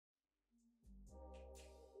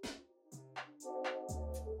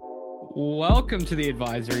Welcome to the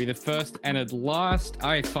advisory, the first and at last.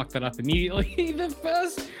 I fucked that up immediately.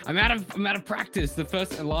 I'm out of practice. The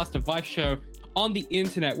first and last advice show on the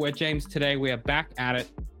internet. Where James, today we are back at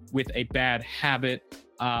it with a bad habit.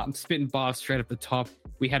 I'm spitting bars straight up the top.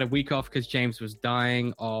 We had a week off because James was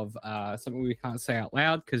dying of something we can't say out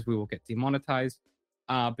loud because we will get demonetized.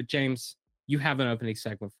 But James, you have an opening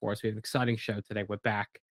segment for us. We have an exciting show today. We're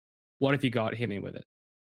back. What have you got? Hit me with it.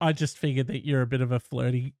 I just figured that you're a bit of a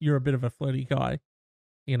flirty guy,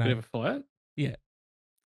 you know. Bit of a flirt? Yeah.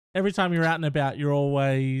 Every time you're out and about, you're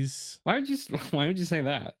always. Why would you say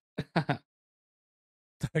that?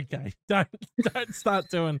 Okay, don't start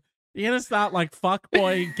doing. You're gonna start like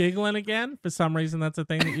fuckboy giggling again for some reason. That's a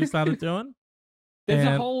thing that you started doing. There's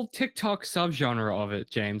a whole TikTok subgenre of it,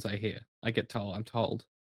 James. I'm told.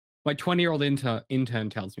 My 20-year-old intern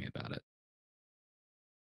tells me about it.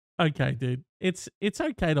 Okay, dude. It's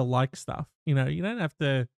okay to like stuff. You know, you don't have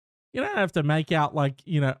to make out like,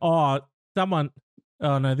 you know, oh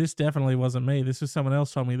no, this definitely wasn't me. This was someone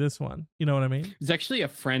else told me this one. You know what I mean? It's actually a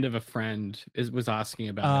friend of a friend was asking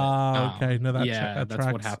about it. Oh, okay. No, that's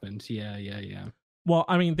what happened. Yeah. Well,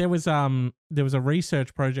 I mean, there was a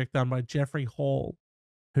research project done by Jeffrey Hall,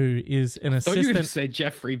 who is an assistant. I thought you were going to say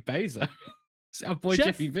Jeffrey Bezos. It's our boy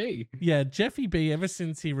Jeffy B. Yeah, Jeffy B. Ever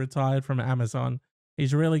since he retired from Amazon,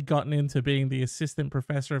 he's really gotten into being the assistant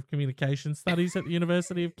professor of communication studies at the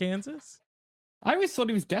University of Kansas. I always thought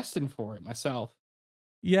he was destined for it myself.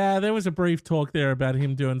 Yeah, there was a brief talk there about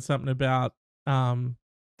him doing something about,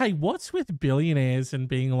 hey, what's with billionaires and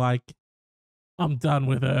being like, I'm done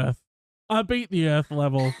with Earth. I beat the Earth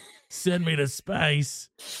level. Send me to space.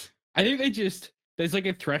 I think there's like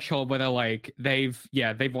a threshold where they're like, they've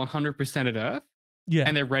 100%ed Earth. Yeah.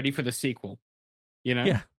 And they're ready for the sequel. You know?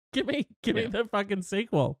 Yeah. Give me the fucking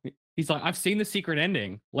sequel. He's like, I've seen the secret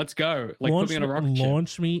ending. Let's go. Like, put me on a rocket ship.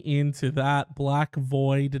 Launch me into that black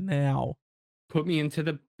void now. Put me into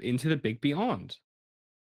the big beyond.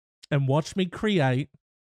 And watch me create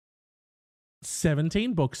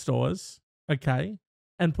 17 bookstores, okay?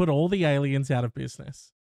 And put all the aliens out of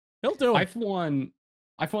business. He'll do it. I for one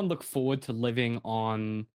look forward to living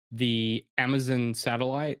on the Amazon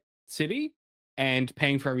satellite city and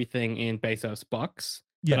paying for everything in Bezos bucks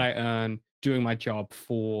that I earn doing my job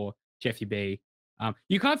for Jeffy B.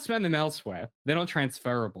 You can't spend them elsewhere. They're not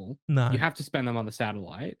transferable. No. You have to spend them on the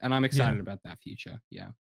satellite, and I'm excited about that future. Yeah.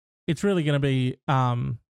 It's really going to be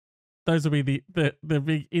those will be the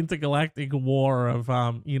big intergalactic war of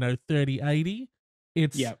 3080.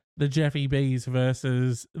 It's the Jeffy B's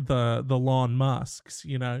versus the Elon Musks,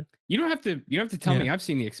 you know. You don't have to tell me. I've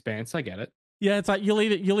seen The Expanse. I get it. Yeah, it's like you'll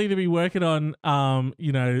either be working on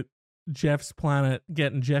Jeff's planet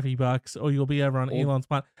getting Jeffy bucks, or you'll be over on Elon's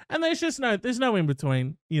planet, and there's no in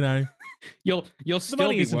between. You know, you'll still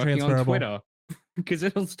be working on Twitter because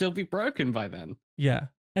it'll still be broken by then. Yeah,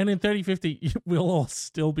 and in 3050, we'll all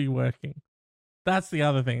still be working. That's the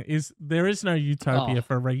other thing is there is no utopia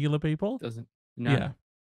for regular people. No. Yeah.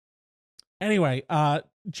 Anyway,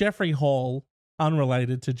 Jeffrey Hall,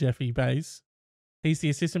 unrelated to Jeffy Bays, he's the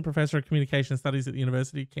assistant professor of communication studies at the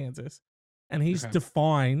University of Kansas, and he's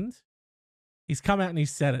defined. He's come out and he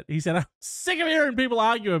said it. He said, I'm sick of hearing people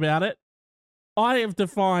argue about it. I have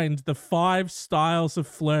defined the 5 styles of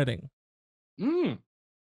flirting.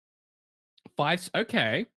 5,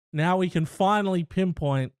 okay. Now we can finally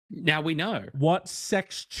pinpoint. Now we know. What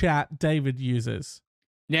sex chat David uses.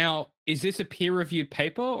 Now, is this a peer-reviewed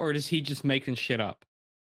paper or is he just making shit up?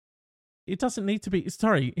 It doesn't need to be.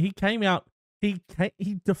 Sorry, he came out. He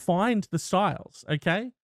defined the styles,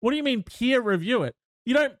 okay? What do you mean peer review it?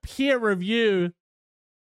 You don't peer review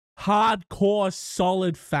hardcore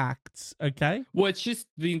solid facts, okay? Well, it's just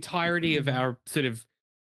the entirety of our sort of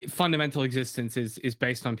fundamental existence is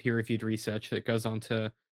based on peer-reviewed research that goes on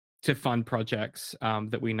to fund projects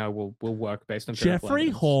that we know will work based on Jeffrey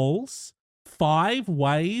Hall's 5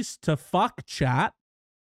 ways to fuck chat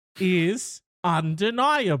is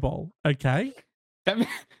undeniable, okay? That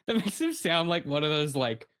makes him sound like one of those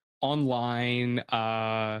like online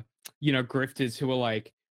grifters who are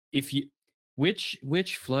like, if you which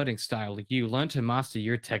flirting style you learn to master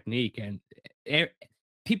your technique and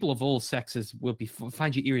people of all sexes will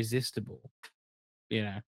find you irresistible, you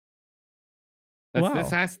know.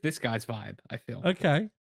 That's this guy's vibe, I feel. Okay,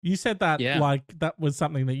 you said that like that was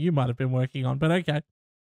something that you might have been working on, but okay.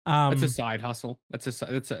 That's a side hustle. That's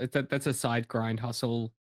a side grind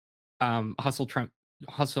hustle.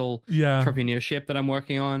 Entrepreneurship that I'm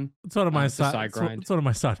working on. It's sort of my side grind. Sort of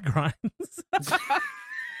my side grinds.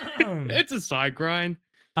 It's a side grind.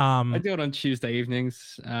 I do it on Tuesday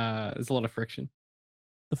evenings. There's a lot of friction.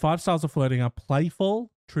 The 5 styles of flirting are playful,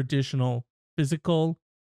 traditional, physical,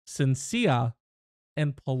 sincere,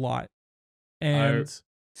 and polite. And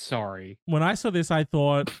sorry. When I saw this, I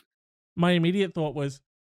thought, my immediate thought was,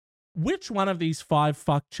 which one of these 5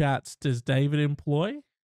 fuck chats does David employ?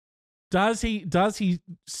 Does he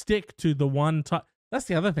stick to the one type? That's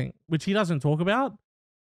the other thing, which he doesn't talk about.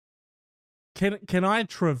 Can I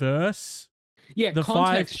traverse the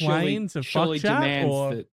 5 planes of fuck chat,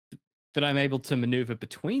 or that I'm able to maneuver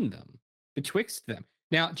betwixt them?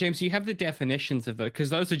 Now, James, you have the definitions of it, because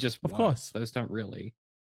those are just of words. course, those don't really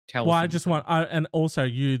tell. Well, I just want, and also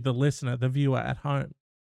you, the listener, the viewer at home,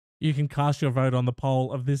 you can cast your vote on the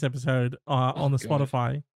poll of this episode on the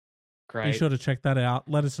Spotify. Great. Be sure to check that out.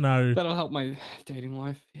 Let us know. That'll help my dating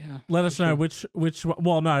life. Yeah. Let us know which.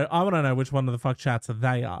 Well, no, I want to know which one of the fuck chats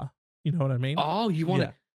they are. You know what I mean? Oh, you want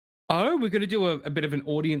to? Oh, we're going to do a bit of an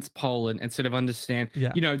audience poll and sort of understand,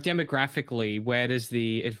 demographically, where does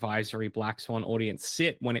the advisory Black Swan audience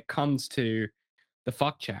sit when it comes to the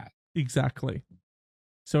fuck chat? Exactly.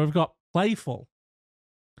 So we've got playful.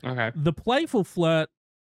 Okay. The playful flirt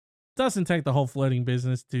doesn't take the whole flirting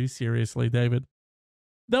business too seriously, David.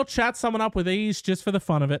 They'll chat someone up with ease just for the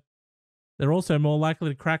fun of it. They're also more likely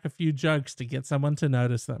to crack a few jokes to get someone to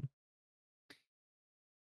notice them.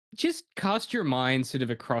 Just cast your mind sort of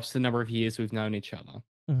across the number of years we've known each other.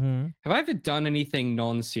 Mm-hmm. Have I ever done anything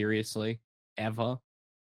non-seriously, ever,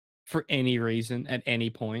 for any reason, at any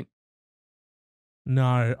point?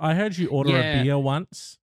 No. I heard you order a beer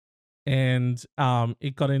once, and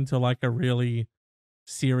it got into like a really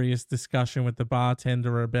serious discussion with the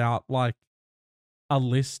bartender about like a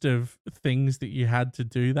list of things that you had to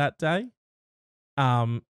do that day.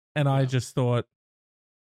 And I just thought,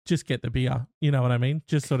 just get the beer. You know what I mean?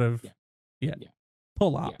 Just sort of,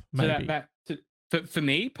 pull up, maybe. So for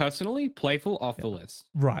me, personally, playful off the list.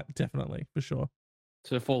 Right, definitely, for sure.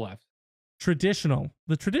 So 4 left. Traditional.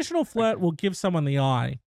 The traditional flirt will give someone the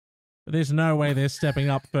eye, but there's no way they're stepping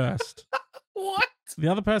up first. What? The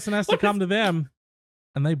other person has to come to them,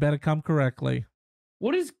 and they better come correctly.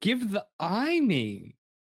 What does give the eye mean?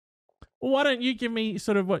 Well, why don't you give me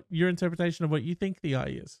sort of what your interpretation of what you think the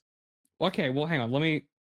eye is? Okay, well, hang on.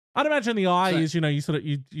 I'd imagine the eye is, you're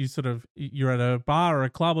at a bar or a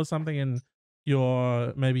club or something, and you're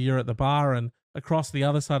at the bar, and across the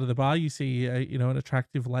other side of the bar you see an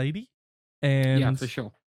attractive lady, and for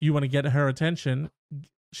sure, you want to get her attention.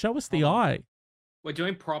 Show us the eye. We're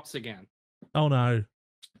doing props again. Oh no.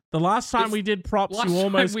 The last time we did props, you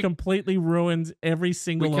almost completely ruined every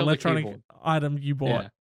single electronic item you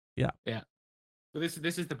bought. Yeah. But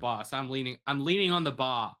this is the bar, so I'm leaning on the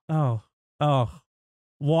bar. Oh.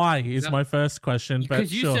 Why is my first question.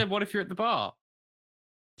 Because you said, what if you're at the bar?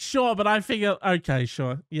 Sure, but I figure, okay,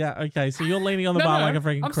 sure. Yeah, okay. So you're leaning on the bar like a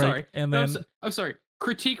freaking creep. Sorry. And then I'm sorry.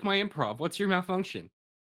 Critique my improv. What's your malfunction?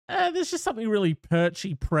 There's just something really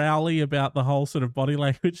perchy, prowly about the whole sort of body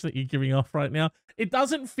language that you're giving off right now. It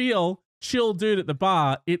doesn't feel chill dude at the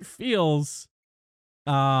bar. It feels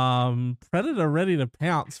predator ready to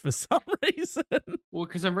pounce for some reason. Well,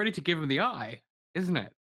 because I'm ready to give him the eye, isn't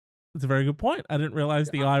it? That's a very good point. I didn't realize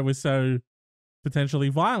the eye was so potentially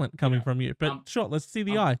violent coming from you. But sure, let's see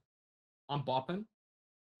the eye. I'm bopping.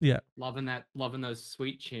 Yeah. Loving those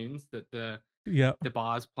sweet tunes that the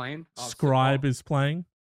bar's playing. Scribe is playing.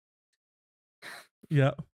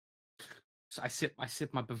 Yeah. So I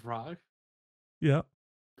sip my beverage. Yeah.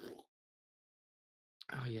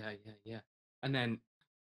 Oh yeah. And then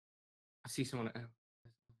I see someone,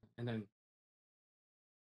 and then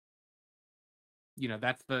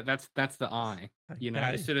that's the eye.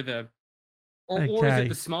 Okay. Sort of the, or is it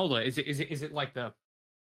the smolder? Is it like the?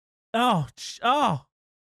 Oh. You know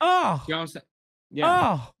what I'm saying?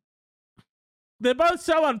 Yeah. Oh. They're both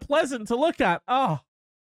so unpleasant to look at. Oh.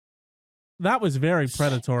 That was very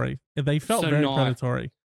predatory. They felt very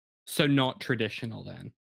predatory. So not traditional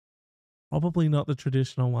then. Probably not the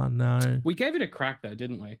traditional one, no. We gave it a crack though,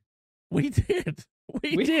 didn't we? We did.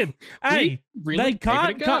 We did. Hey, they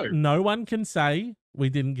can't. No one can say we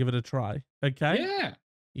didn't give it a try. Okay? Yeah.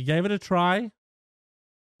 You gave it a try.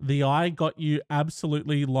 The eye got you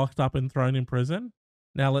absolutely locked up and thrown in prison.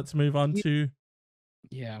 Now let's move on to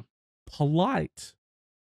polite.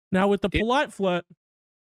 Now with the polite flirt,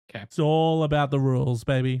 it's all about the rules,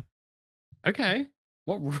 baby. Okay.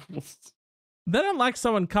 What rules? They don't like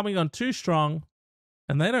someone coming on too strong,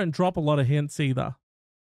 and they don't drop a lot of hints either.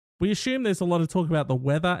 We assume there's a lot of talk about the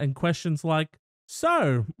weather and questions like,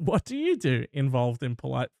 so, what do you do involved in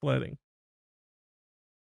polite flirting?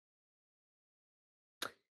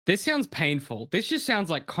 This sounds painful. This just sounds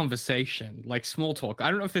like conversation, like small talk. I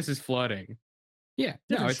don't know if this is flirting. Yeah,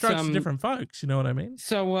 no, Different it's strokes for different folks. You know what I mean?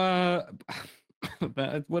 So,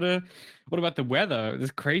 but what about the weather?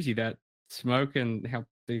 It's crazy that smoke and how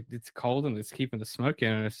it's cold and it's keeping the smoke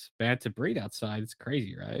in, and it's bad to breathe outside. It's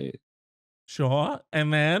crazy, right? Sure.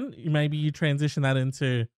 And then maybe you transition that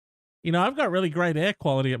into, I've got really great air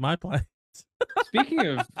quality at my place.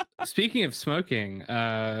 Speaking of smoking,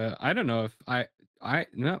 I don't know if I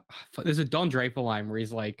no, there's a Don Draper line where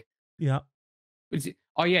he's like, Yeah.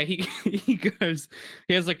 oh yeah, he he goes,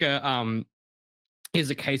 he has like he has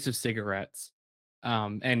a case of cigarettes,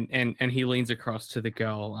 and he leans across to the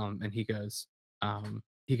girl, and he goes, how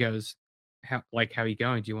are you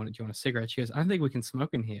going? Do you want a cigarette? She goes, I don't think we can smoke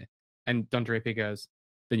in here. And Don Draper goes,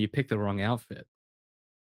 then you picked the wrong outfit.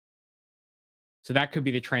 So that could be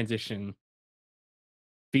the transition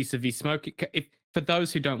vis-a-vis smoking. If for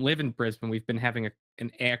those who don't live in Brisbane, we've been having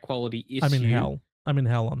an air quality issue. I'm in hell. I'm in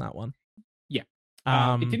hell on that one. Yeah.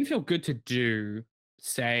 It didn't feel good to do,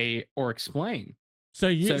 say, or explain. So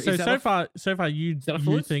far you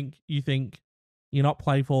think you're not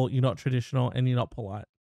playful, you're not traditional, and you're not polite.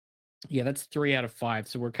 Yeah, that's 3 out of 5.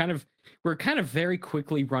 So we're kind of very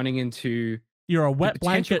quickly running into, you're a wet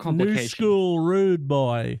blanket new school rude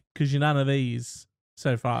boy because you're none of these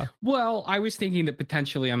so far. Well, I was thinking that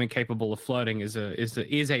potentially I'm incapable of flirting is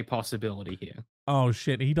a possibility here. Oh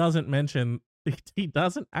shit, he doesn't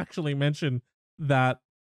actually mention that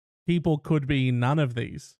people could be none of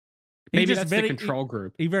these. Maybe that's the control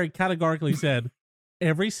group. He very categorically said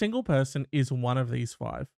every single person is one of these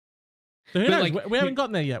 5. So who knows? We haven't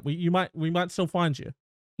gotten there yet. We might still find you.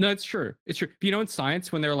 No, it's true. It's true. But in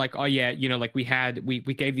science, when they're like, oh yeah, like we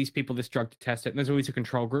gave these people this drug to test it, and there's always a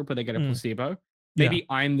control group where they get a placebo. Maybe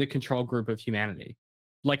I'm the control group of humanity.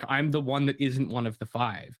 Like I'm the one that isn't one of the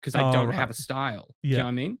 5 because I don't have a style. Yeah. You know what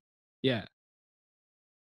I mean? Yeah.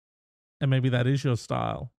 And maybe that is your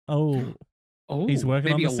style. Oh, he's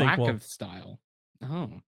working on the sequel. Maybe a lack of style. Oh.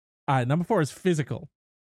 All right, number 4 is physical.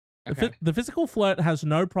 Okay. The physical flirt has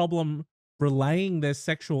no problem relaying their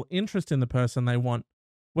sexual interest in the person they want,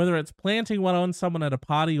 whether it's planting one on someone at a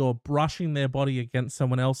party or brushing their body against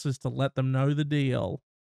someone else's to let them know the deal.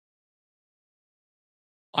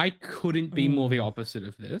 I couldn't be more the opposite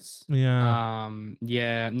of this. Yeah.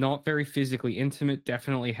 Yeah, not very physically intimate.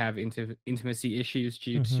 Definitely have intimacy issues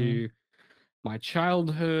due to my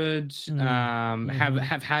childhood.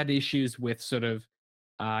 Have had issues with sort of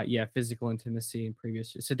physical intimacy in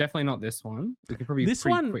previous years. So definitely not this one. We could probably this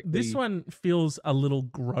one feels a little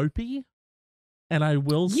gropey, and I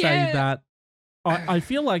will say that I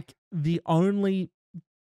feel like the only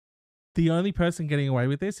person getting away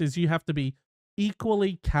with this is you have to be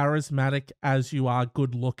equally charismatic as you are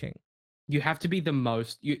good looking. You have to be the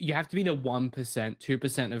most. You have to be the 1%,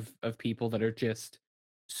 2% of people that are just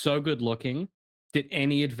so good looking that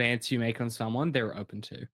any advance you make on someone, they're open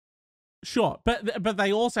to. Sure, but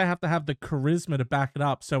they also have to have the charisma to back it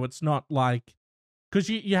up, so it's not like, because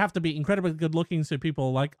you have to be incredibly good looking, so people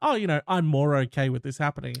are like, oh, I'm more okay with this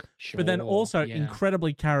happening. Sure, but then also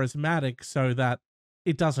incredibly charismatic, so that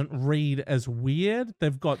it doesn't read as weird.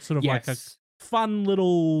 They've got sort of like a fun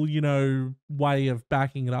little, way of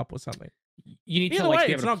backing it up or something. You need to like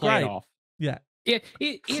be able to play great. It off. Yeah, it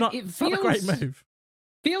feels not a great move.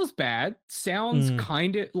 Feels bad. Sounds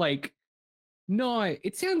kind of like. No,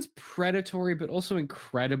 it sounds predatory, but also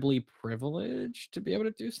incredibly privileged to be able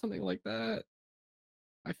to do something like that.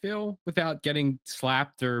 I feel without getting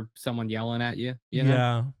slapped or someone yelling at you. You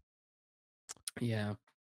know? Yeah.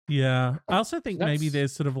 Yeah. I also think maybe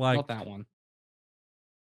there's sort of like not that one.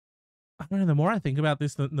 I don't know. The more I think about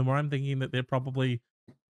this, the more I'm thinking that there probably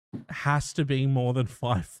has to be more than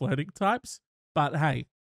 5 flirting types. But hey,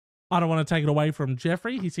 I don't want to take it away from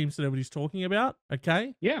Jeffrey. He seems to know what he's talking about.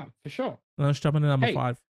 Okay. Yeah, for sure. Let's jump into number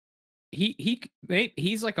 5.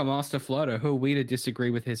 He's like a master flirter. Who are we to disagree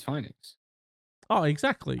with his findings? Oh,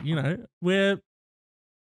 exactly. We're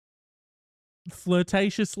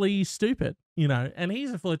flirtatiously stupid, and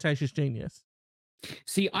he's a flirtatious genius.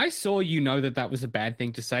 See, I saw that was a bad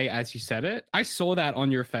thing to say as you said it. I saw that on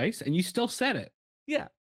your face, and you still said it. Yeah.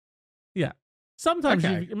 Yeah. Sometimes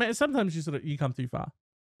you come too far,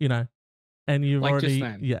 and you've like already, just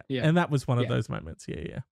then. Yeah. And that was one of those moments.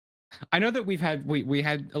 Yeah. I know that we had a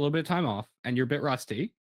little bit of time off and you're a bit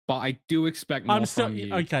rusty, but I do expect more from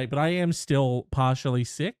you. Okay, but I am still partially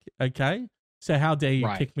sick, okay? So how dare you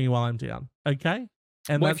kick me while I'm down, okay?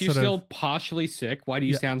 And if you're still partially sick, why do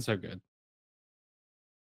you sound so good?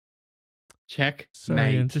 Check.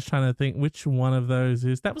 Sorry, I'm just trying to think which one of those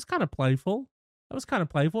is. That was kind of playful.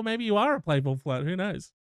 Maybe you are a playful flirt. Who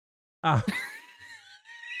knows?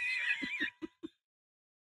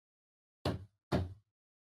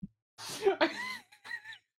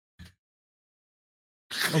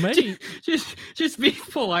 Or maybe just be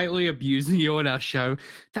politely abusing you on our show.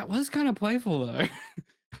 That was kind of playful though.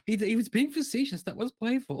 He was being facetious. That was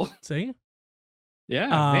playful. see.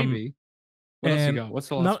 Yeah, maybe. What else you And got? What's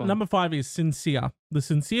the last one? number 5 is sincere. The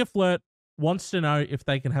sincere flirt wants to know if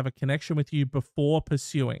they can have a connection with you before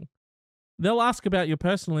pursuing. They'll ask about your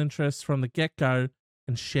personal interests from the get-go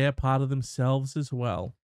and share part of themselves as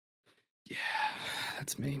well. Yeah,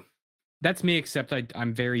 that's me. That's me, except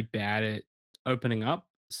I'm very bad at opening up.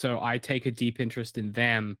 So I take a deep interest in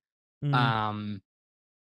them. And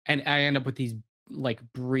I end up with these like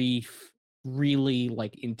brief, really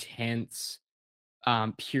like intense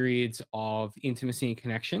periods of intimacy and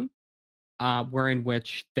connection, where in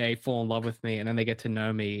which they fall in love with me and then they get to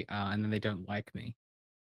know me, and then they don't like me.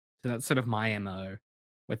 So that's sort of my MO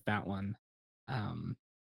with that one.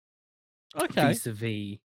 Okay.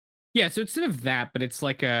 Vis-a-vis. Yeah, so it's sort of that, but it's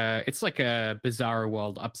like a bizarre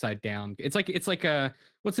world upside down. It's like a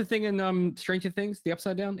what's the thing in Stranger Things? The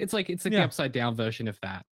upside down? It's like the upside down version of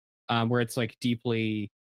that. Where it's like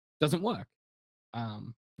deeply doesn't work for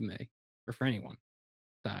me or for anyone.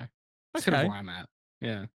 So that's sort of where I'm at.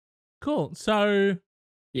 Yeah. Cool. So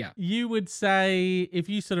yeah, you would say if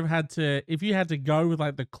you had to go with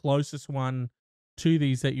like the closest one to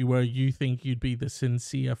these that you think you'd be the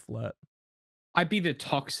sincere flirt. I'd be the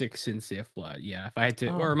toxic sincere flirt. Yeah, if I had to,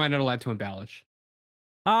 or am I not allowed to embellish?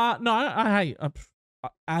 No, I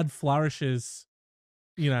add flourishes.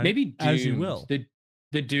 Maybe doomed, as you will.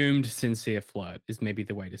 The doomed sincere flirt is maybe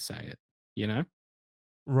the way to say it.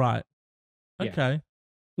 Right. Okay. Yeah.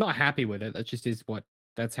 Not happy with it. That just is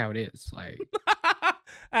that's how it is. Like,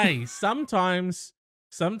 hey, sometimes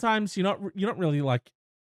you're not really like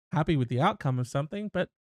happy with the outcome of something, but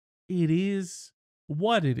it is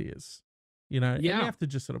what it is. And you have to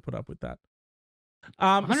just sort of put up with that.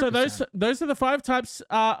 So those are the 5 types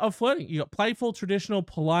of flirting. You got playful, traditional,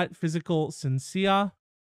 polite, physical, sincere.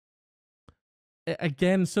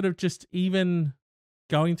 Again, sort of just even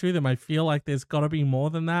going through them, I feel like there's got to be more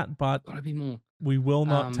than that, but gotta be more. We will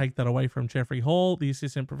not take that away from Jeffrey Hall, the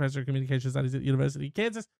assistant professor of communication studies at the University of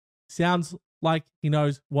Kansas. Sounds like he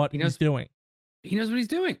knows what he's doing. He knows what he's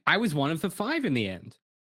doing. I was one of the 5 in the end.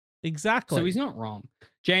 Exactly. So he's not wrong.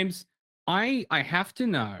 James, I have to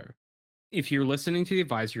know, if you're listening to the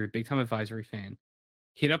advisory, big time advisory fan,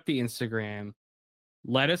 hit up the Instagram,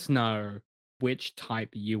 let us know which type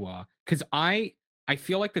you are. Because I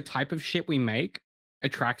feel like the type of shit we make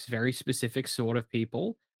attracts very specific sort of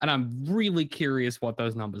people. And I'm really curious what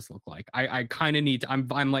those numbers look like. I kind of need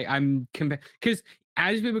to, because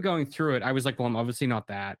as we were going through it, I was like, well, I'm obviously not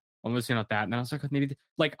that. And then I was like, maybe,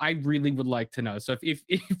 like, I really would like to know. So if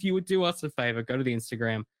you would do us a favor, go to the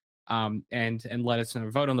Instagram, and let us know,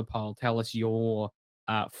 vote on the poll, tell us your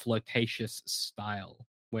flirtatious style.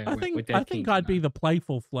 I think I'd be the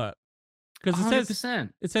playful flirt, because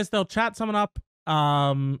it says they'll chat someone up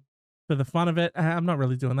for the fun of it. I'm not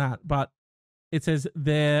really doing that, but it says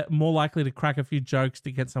they're more likely to crack a few jokes to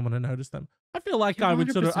get someone to notice them. I feel like I would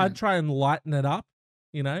 100%. I'd try and lighten it up,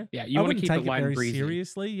 Yeah, you want to keep it light and breezy.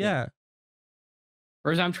 Seriously, yeah.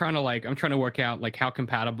 Whereas I'm trying to work out like how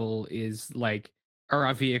compatible are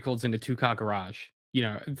our vehicles in a 2-car garage,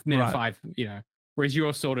 minute 5, whereas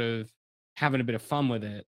you're sort of having a bit of fun with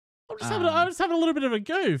it. I'm just having a little bit of a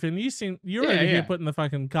goof, and you're over here putting the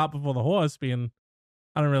fucking cart before the horse, being,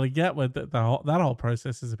 I don't really get what that whole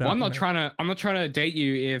process is about. Well, I'm not trying to date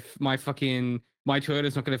you if my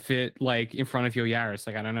Toyota's not going to fit like in front of your Yaris.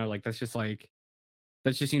 Like, I don't know. Like, that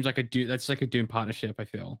just seems like that's like a doomed partnership. I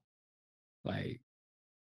feel like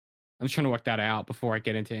I'm just trying to work that out before I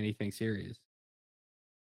get into anything serious.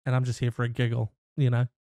 And I'm just here for a giggle,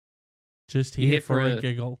 just here for a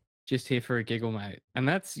giggle. Just here for a giggle, mate. And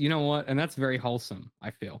that's, you know what? And that's very wholesome.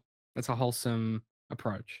 I feel that's a wholesome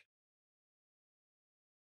approach.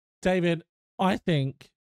 David, I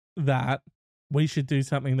think that we should do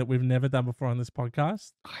something that we've never done before on this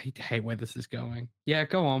podcast. I hate where this is going. Yeah,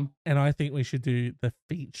 go on. And I think we should do the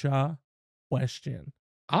feature question.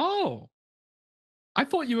 Oh, I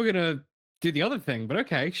thought you were going to do the other thing, but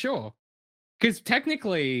okay, sure. Because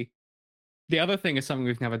technically, the other thing is something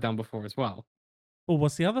we've never done before as well. Well,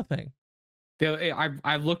 what's the other thing?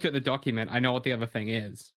 I've looked at the document. I know what the other thing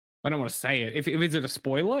is. I don't want to say it. If is it a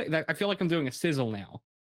spoiler? I feel like I'm doing a sizzle now.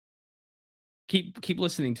 Keep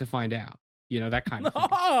listening to find out. That kind of thing.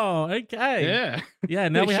 Oh, okay. Yeah. Yeah,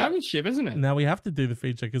 now we have ship, isn't it? Now we have to do the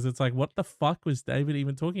feature, because it's like, what the fuck was David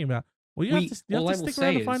even talking about? Well, you have to stick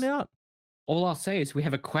around to find out. All I'll say is we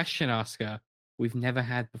have a question asker we've never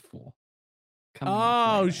had before.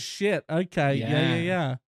 Oh, shit. Okay.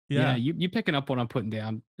 Yeah. Yeah, you picking up what I'm putting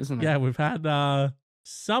down, isn't it? Yeah, we've had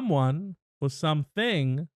someone or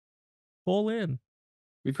something, call in,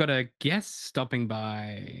 We've got a guest stopping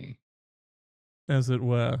by. as it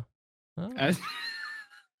were. Oh, As-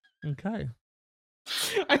 okay.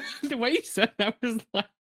 The way you said that was like,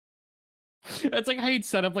 that's like how you'd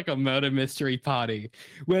set up like a murder mystery party.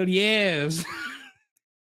 Well, yes.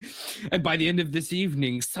 And by the end of this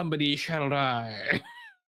evening, somebody shall die.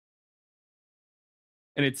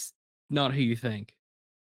 And it's not who you think.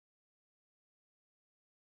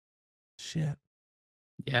 Shit.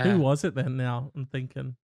 Yeah. Who was it then? Now I'm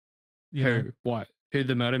thinking. You know. Who? What? Who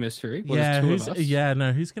the murder mystery? Well, Yeah, there's two of us. Yeah,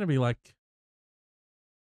 no, who's gonna be like?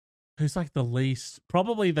 Who's like the least?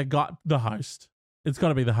 Probably the host. It's got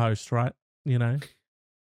to be the host, right? You know.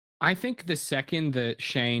 I think the second that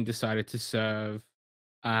Shane decided to serve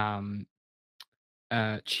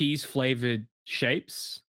cheese flavored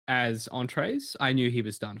shapes as entrees, I knew he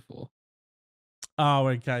was done for. Oh,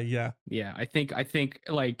 okay, yeah. Yeah, I think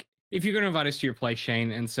like if you're gonna invite us to your place,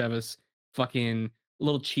 Shane, and serve us fucking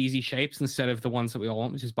little cheesy shapes instead of the ones that we all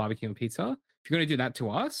want, which is barbecue and pizza, if you're gonna do that to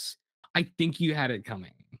us, I think you had it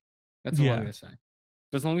coming. That's all I'm gonna say.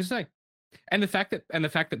 That's all I'm gonna say. And the fact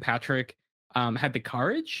that Patrick had the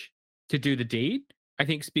courage to do the deed, I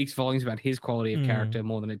think speaks volumes about his quality of character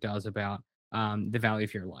more than it does about the value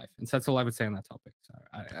of your life. And so that's all I would say on that topic. So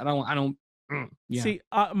I don't. Yeah.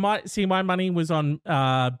 See, my money was on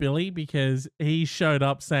Billy because he showed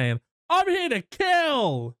up saying, "I'm here to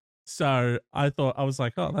kill." So I was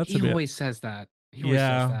like, "Oh, that's." He always says that. He always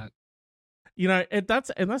says that. You know, that's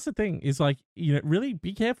the thing is like, you know, really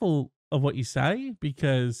be careful of what you say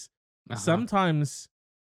because sometimes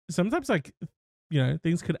like, you know,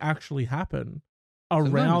 things could actually happen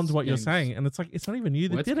around what you're saying, and it's like it's not even you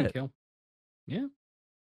that did it. Kill. Yeah.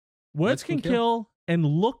 Words can kill. And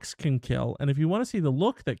looks can kill. And if you want to see the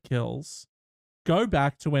look that kills, go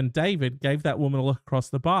back to when David gave that woman a look across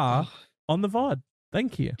the bar on the VOD.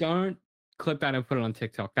 Thank you. Don't clip that and put it on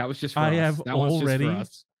TikTok. That was just for us. I have already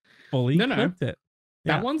fully clipped it.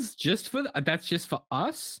 Yeah. That one's just for that's just for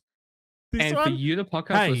us. This for you, the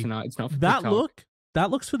podcast listener, it's not for that TikTok. look. That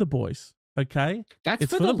looks for the boys. Okay,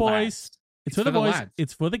 it's for the boys. Lads. It's for the boys. Lads.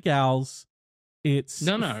 It's for the gals. It's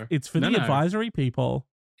It's for the advisory people.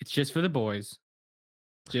 It's just for the boys.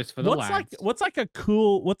 Just for the lads. What's like a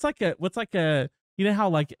you know how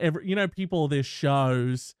like people, their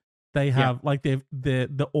shows, they have like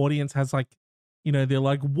the audience has like, you know, they're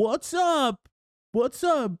like, what's up,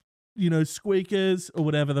 you know, squeakers or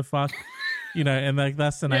whatever the fuck, you know, and like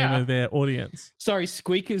that's the name of their audience. Sorry,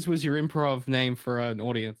 squeakers was your improv name for an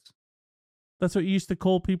audience. That's what you used to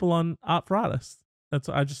call people on Art for Artists.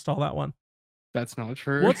 I just stole that one. That's not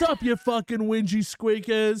true. What's up, you fucking whingy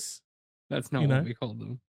squeakers? That's not what we called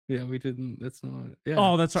them. Yeah, we didn't. That's not. Yeah.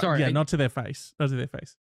 Oh, that's right. Sorry, not to their face. Not to their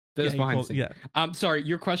face. That's behind the scenes. Yeah. Sorry.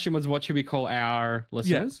 Your question was, what should we call our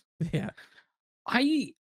listeners? Yeah.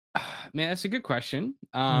 Man, that's a good question.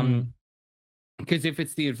 Because if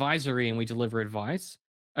it's the advisory and we deliver advice,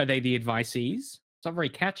 are they the advicees? It's not very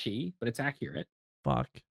catchy, but it's accurate. Fuck.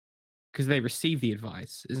 Because they receive the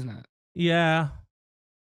advice, isn't it? Yeah.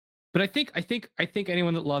 But I think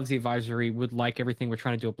anyone that loves the advisory would like everything we're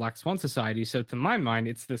trying to do at Black Swan Society. So to my mind,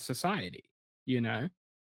 it's the society, you know.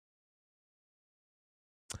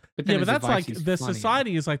 But that's like the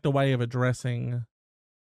society is like the way of addressing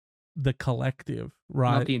the collective,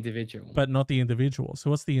 right? Not the individual. But not the individual. So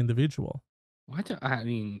what's the individual?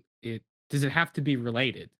 Does it have to be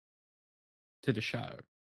related to the show?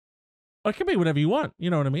 It can be whatever you want. You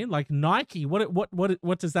know what I mean? Like Nike.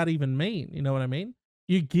 What does that even mean? You know what I mean?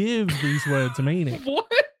 You give these words meaning. What?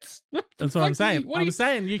 That's what I'm saying. I'm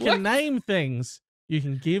saying you can name things. You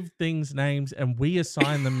can give things names, and we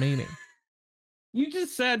assign them meaning. You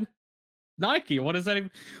just said Nike. What does that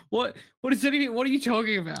even? What does that even? What are you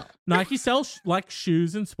talking about? Nike sells like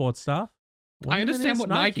shoes and sports stuff. I understand what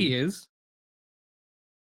Nike is.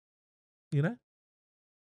 You know.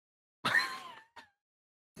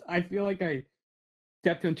 I feel like I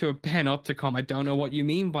stepped into a panopticon. I don't know what you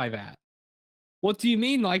mean by that. What do you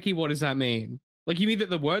mean, Nike? What does that mean? Like, you mean that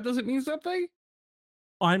the word doesn't mean something?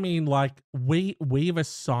 I mean, like, we've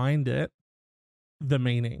assigned it the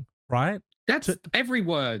meaning, right? That's every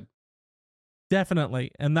word. Definitely.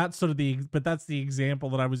 And that's sort of that's the example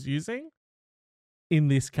that I was using in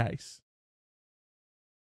this case.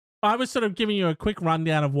 I was sort of giving you a quick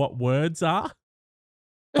rundown of what words are,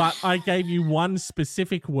 but I gave you one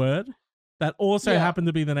specific word that also happened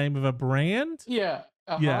to be the name of a brand. Yeah.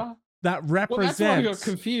 Yeah. That represents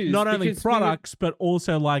not only products, but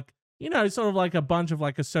also like, you know, sort of like a bunch of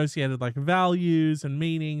like associated like values and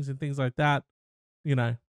meanings and things like that, you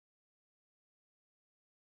know.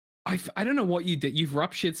 I don't know what you did. You've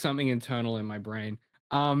ruptured something internal in my brain.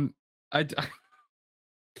 Um, I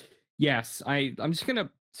yes, I'm just gonna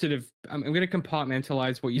sort of I'm gonna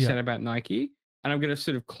compartmentalize what you said about Nike, and I'm gonna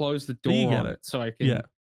sort of close the But you door get on it. it so I Yeah. can.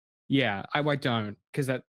 Yeah, I don't, because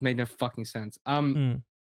that made no fucking sense. Mm.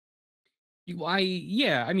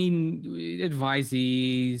 I mean,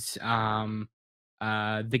 advisees,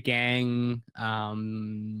 the gang. I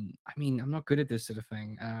mean, I'm not good at this sort of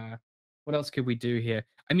thing. What else could we do here?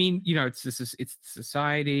 I mean, it's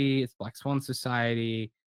society, it's Black Swan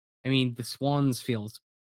Society. I mean, the Swans feels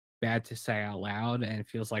bad to say out loud, and it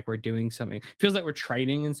feels like we're doing something. Feels like we're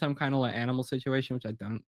trading in some kind of like animal situation, which I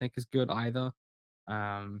don't think is good either.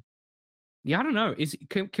 Yeah, I don't know.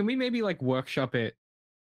 Can we maybe like workshop it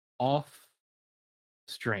off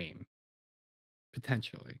stream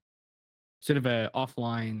potentially? Sort of a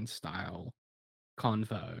offline style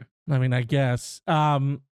convo. I mean, I guess.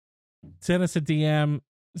 Send us a DM,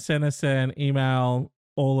 send us an email,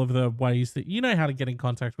 all of the ways that you know how to get in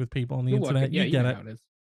contact with people on the You'll work internet. it. Yeah, You you get know it. how it is.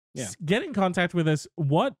 Yeah. Get in contact with us.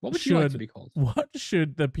 What would you like to be called? What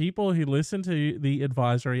should the people who listen to the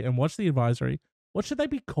advisory and watch the advisory, what should they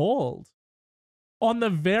be called? On the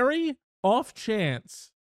very off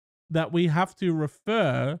chance that we have to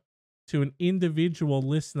refer to an individual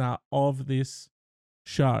listener of this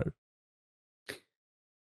show.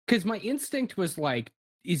 Because my instinct was like,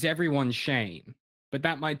 is everyone Shane? But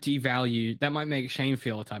that might make Shane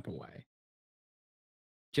feel a type of way.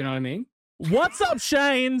 Do you know what I mean? What's up,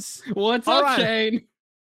 Shanes? What's All up, right. Shane?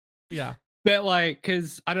 Yeah. But like,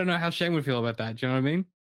 because I don't know how Shane would feel about that. Do you know what I mean?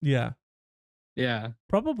 Yeah. Yeah.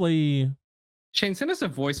 Probably. Shane, send us a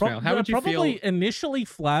voicemail. How would you feel? Probably initially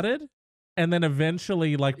flattered, and then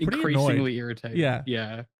eventually like pretty increasingly annoyed. irritated. Yeah.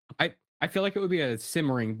 Yeah. I feel like it would be a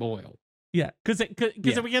simmering boil. Yeah, because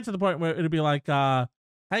if we get to the point where it'd be like,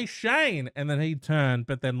 "Hey Shane," and then he'd turn,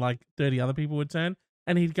 but then like 30 other people would turn,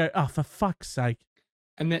 and he'd go, "Oh, for fuck's sake!"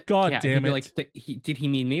 And then, God damn it! Like, did he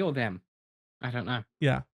mean me or them? I don't know.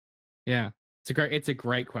 Yeah. It's a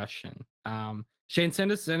great question. Shane,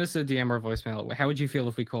 send us a DM or a voicemail. How would you feel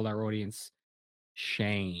if we called our audience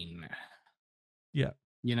Shane? Yeah.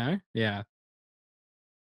 You know? Yeah.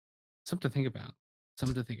 Something to think about.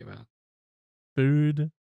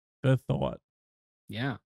 Food for thought.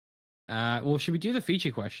 Yeah. Well, should we do the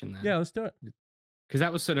feature question then? Yeah, let's do it. Because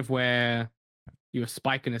that was sort of where you were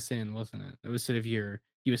spiking us in, wasn't it? It was sort of you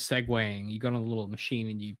were segueing. You got on a little machine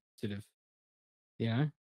and you sort of,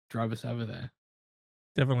 drove us over there.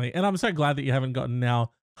 Definitely. And I'm so glad that you haven't gotten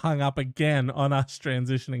now hung up again on us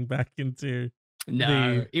transitioning back into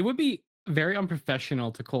it would be very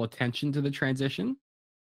unprofessional to call attention to the transition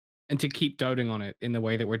and to keep doting on it in the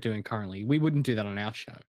way that we're doing currently. We wouldn't do that on our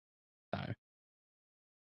show. So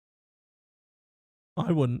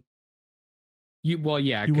I wouldn't. You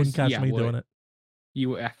wouldn't catch me doing it.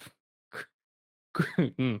 You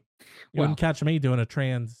wouldn't catch me doing a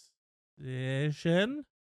transition.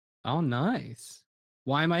 Oh, nice.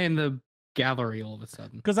 Why am I in the gallery all of a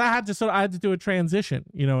sudden? Because I had to do a transition.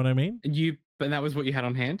 You know what I mean? But that was what you had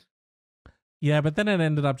on hand? Yeah, but then it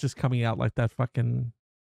ended up just coming out like that fucking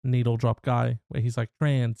needle drop guy where he's like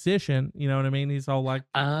transition. You know what I mean? He's all like,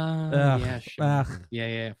 yeah, sure.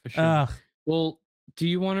 Yeah, for sure. Well, do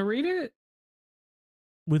you want to read it?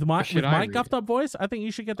 With my guffed up voice, I think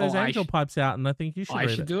you should get those angel pipes out, and I think you should. I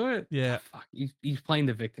should do it. Yeah. Oh, fuck. He's playing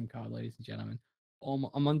the victim card, ladies and gentlemen.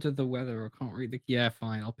 I'm under the weather. I can't read the. Yeah,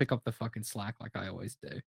 fine. I'll pick up the fucking slack like I always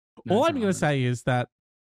do. All I'm gonna say is that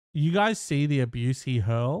you guys see the abuse he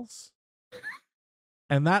hurls,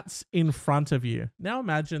 and that's in front of you. Now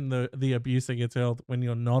imagine the abuse that gets hurled when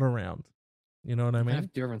you're not around. You know what I mean? I have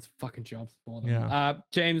to do everyone's fucking jobs for them. Yeah.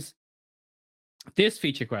 James, this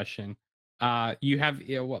feature question. You have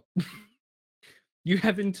what? You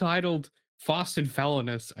have entitled "Fast and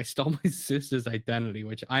Felonious." I stole my sister's identity,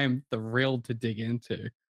 which I am thrilled to dig into.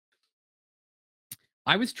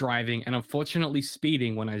 I was driving and unfortunately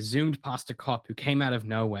speeding when I zoomed past a cop who came out of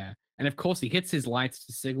nowhere, and of course he hits his lights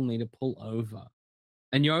to signal me to pull over.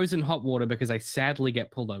 And I was in hot water because I sadly get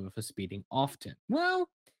pulled over for speeding often. Well,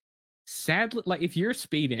 sadly, like if you're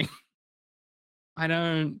speeding. I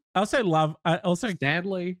don't. Sadly,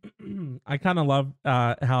 I kind of love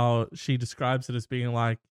how she describes it as being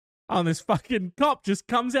like, "Oh, this fucking cop just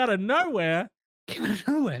comes out of nowhere." Came out of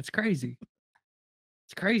nowhere. It's crazy.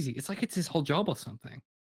 It's crazy. It's like it's his whole job or something.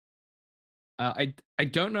 I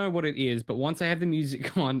don't know what it is, but once I have the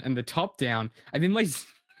music on and the top down, I think my.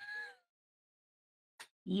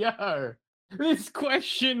 Yo, this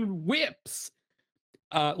question whips.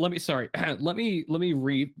 Let me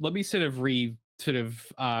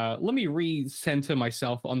recenter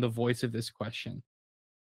myself on the voice of this question.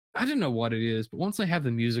 I don't know what it is, but once I have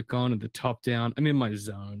the music on and the top down, I'm in my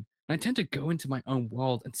zone. And I tend to go into my own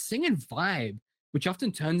world and sing and vibe, which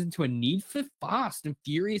often turns into a need for fast and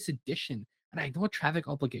furious addition, and I ignore traffic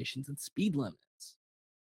obligations and speed limits.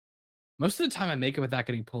 Most of the time, I make it without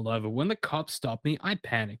getting pulled over. When the cops stopped me, I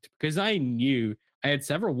panicked because I knew I had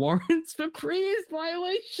several warrants for previous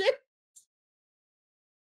violations.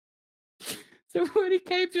 So when he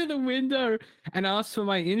came through the window and asked for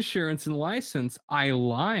my insurance and license, I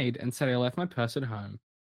lied and said I left my purse at home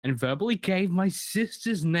and verbally gave my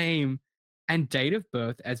sister's name and date of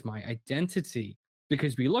birth as my identity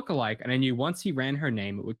because we look alike. And I knew once he ran her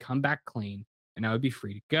name, it would come back clean and I would be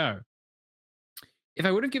free to go. If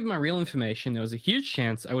I would have given my real information, there was a huge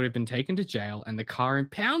chance I would have been taken to jail and the car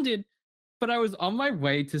impounded. But I was on my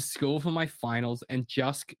way to school for my finals and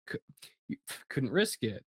just couldn't risk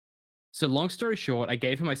it. So long story short, I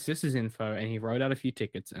gave him my sister's info and he wrote out a few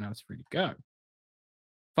tickets and I was free to go.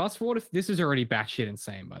 Fast forward, if this is already batshit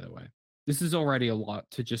insane, by the way. This is already a lot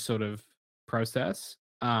to just sort of process.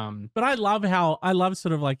 But I love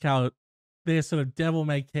sort of like how their sort of devil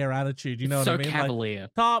may care attitude. You know what I mean? So cavalier.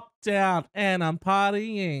 Like, top down, and I'm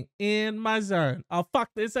partying in my zone. Oh fuck,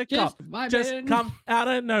 there's a cop just come out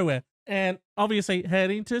of nowhere. And obviously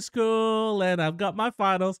heading to school, and I've got my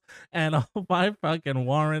finals and all my fucking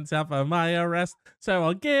warrants out for my arrest. So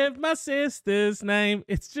I'll give my sister's name.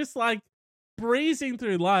 It's just like breezing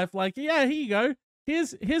through life. Like, yeah, here you go.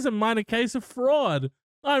 Here's a minor case of fraud.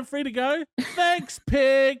 I'm free to go. Thanks,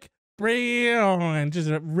 pig. And just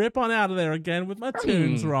rip on out of there again with my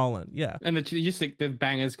tunes rolling. Yeah. And you just think the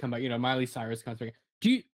bangers come back, Miley Cyrus comes back.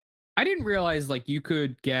 I didn't realize like you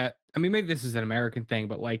could get, I mean, maybe this is an American thing,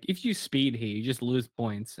 but like if you speed here, you just lose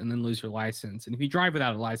points and then lose your license. And if you drive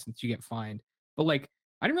without a license, you get fined. But like,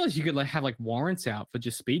 I didn't realize you could like have like warrants out for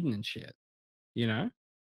just speeding and shit, It's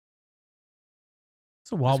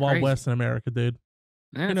a wild west in America, dude.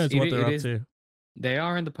 Who knows what they're up to? They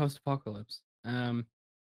are in the post-apocalypse.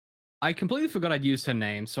 I completely forgot I'd used her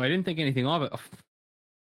name, so I didn't think anything of it. Oh,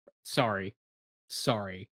 sorry.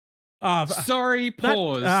 Sorry,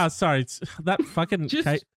 pause. Sorry. That fucking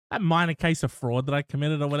that minor case of fraud that I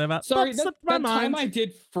committed or whatever. Sorry, that time I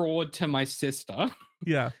did fraud to my sister.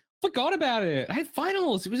 Yeah. Forgot about it. I had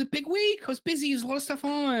finals. It was a big week. I was busy. There's a lot of stuff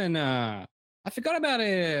on. I forgot about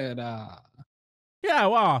it. Yeah,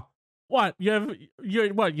 well, what? You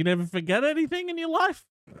never forget anything in your life?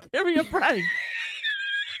 Give me a break.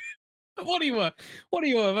 What are you,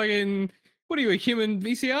 a human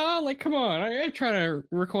VCR? Like, come on, I try to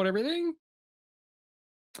record everything.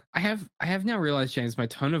 I have now realized, James, my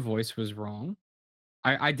tone of voice was wrong.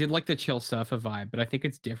 I did like the chill surfer vibe, but I think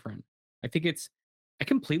it's different. I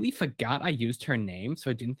completely forgot I used her name,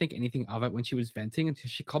 so I didn't think anything of it when she was venting until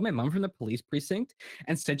she called my mom from the police precinct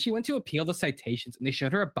and said she went to appeal the citations and they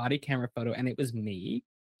showed her a body camera photo and it was me.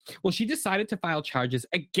 Well, she decided to file charges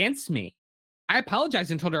against me. I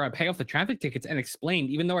apologized and told her I'd pay off the traffic tickets and explained,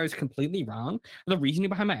 even though I was completely wrong, the reasoning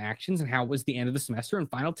behind my actions and how it was the end of the semester and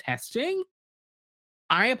final testing.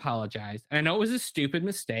 I apologized, and I know it was a stupid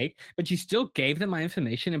mistake, but she still gave them my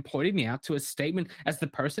information and pointed me out to a statement as the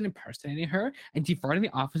person impersonating her and defrauding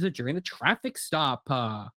the officer during the traffic stop.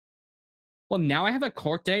 Well, now I have a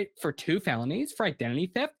court date for 2 felonies for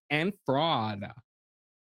identity theft and fraud.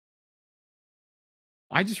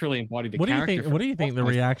 I just really embodied the character. What do you think the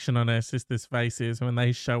reaction on her sister's face is when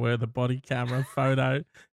they show her the body camera photo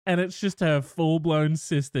and it's just her full-blown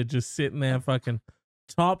sister just sitting there fucking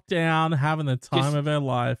top down, having the time of her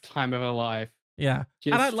life. Yeah.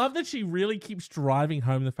 And I love that she really keeps driving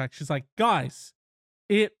home the fact she's like, guys,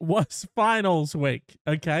 it was finals week,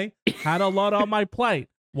 okay? Had a lot on my plate.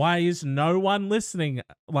 Why is no one listening?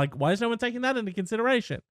 Like, why is no one taking that into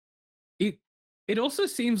consideration? It also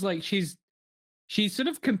seems like she's sort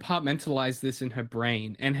of compartmentalized this in her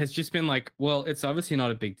brain and has just been like, well, it's obviously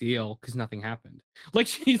not a big deal because nothing happened. Like,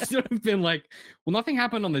 she's sort of been like, well, nothing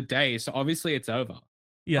happened on the day, so obviously it's over.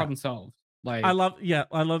 Yeah. Problem solved. Like, I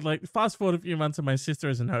love like fast forward a few months and my sister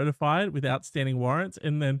is notified with outstanding warrants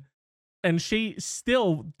and she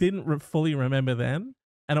still didn't fully remember then.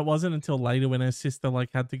 And it wasn't until later when her sister like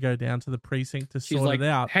had to go down to the precinct to sort it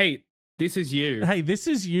out. Hey, this is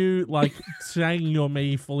you. Like saying you're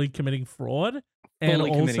me fully committing fraud. And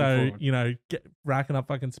also, racking up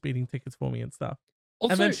fucking speeding tickets for me and stuff.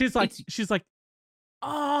 Also, and then she's like,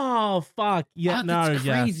 oh fuck, yeah, no, that's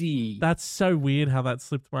crazy. Yeah, that's so weird how that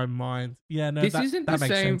slipped my mind. Yeah, no, that makes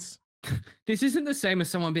sense. This isn't the same as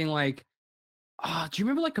someone being like, oh, do you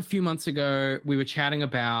remember like a few months ago we were chatting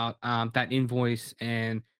about that invoice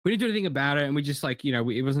and we didn't do anything about it and we just like,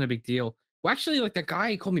 it wasn't a big deal. Well, actually, like that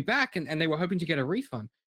guy called me back and they were hoping to get a refund.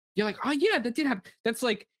 You're like, oh yeah, that did happen. That's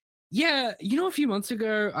like, Yeah, you know, a few months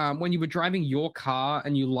ago, when you were driving your car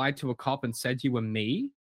and you lied to a cop and said you were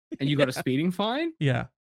me, and you got a Yeah. speeding fine Yeah.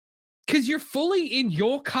 because you're fully in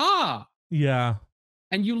your car Yeah.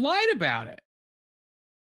 and you lied about it.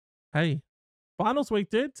 Hey, finals week,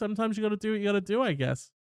 dude. Sometimes you got to do what you got to do, I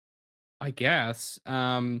guess. I guess.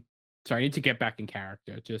 So I need to get back in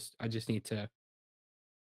character. I just need to.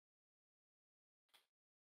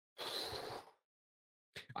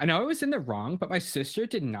 I know I was in the wrong, but my sister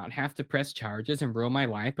did not have to press charges and ruin my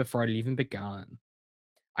life before I'd even begun.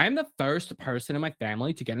 I am the first person in my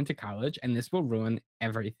family to get into college, and this will ruin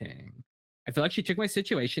everything. I feel like she took my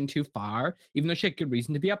situation too far, even though she had good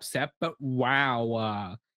reason to be upset. But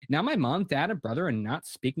wow, now my mom, dad, and brother are not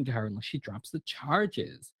speaking to her unless she drops the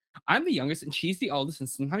charges. I'm the youngest, and she's the oldest, and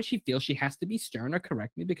sometimes she feels she has to be stern or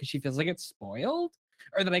correct me because she feels like it's spoiled,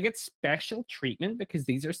 or that I get special treatment because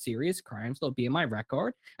these are serious crimes that'll be in my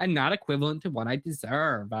record and not equivalent to what I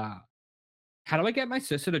deserve. How do I get my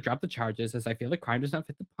sister to drop the charges as I feel the crime does not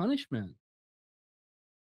fit the punishment?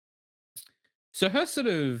 So her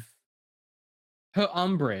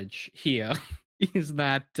umbrage here is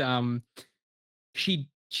that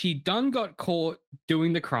she done got caught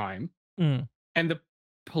doing the crime, Mm. and the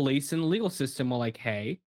police and the legal system were like,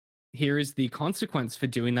 hey, here is the consequence for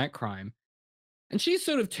doing that crime. And she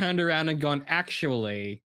sort of turned around and gone,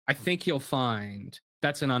 actually, I think you'll find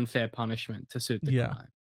that's an unfair punishment to suit the Yeah. crime.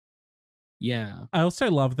 Yeah. I also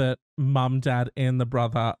love that mum, dad, and the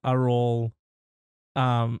brother are all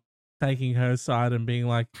taking her side and being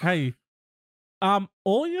like, hey,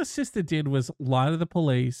 all your sister did was lie to the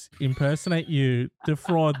police, impersonate you,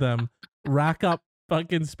 defraud them, rack up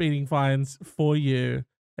fucking speeding fines for you,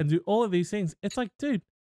 and do all of these things. It's like, dude,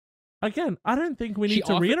 again, I don't think we She need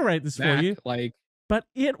to offered reiterate this for back, you, like, but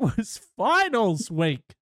it was finals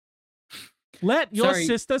week. Let your sorry,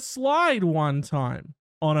 sister slide one time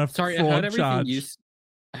on a sorry, fraud charge.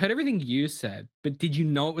 I heard everything you said, but did you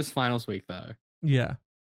know it was finals week though? Yeah.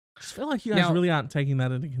 I just feel like you guys Now, really aren't taking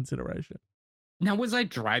that into consideration. now was I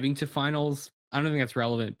driving to finals? I don't think that's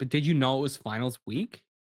relevant, but did you know it was finals week?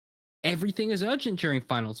 Everything is urgent during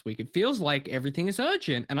finals week. It feels like everything is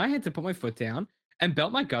urgent, and I had to put my foot down and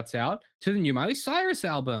belt my guts out to the new Miley Cyrus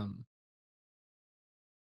album.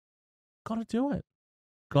 Gotta do it.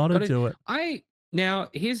 Gotta Got it. do it. Now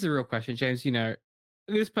here's the real question, James. You know,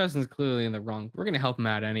 this person's clearly in the wrong. We're gonna help him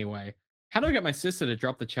out anyway. How do I get my sister to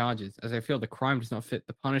drop the charges as I feel the crime does not fit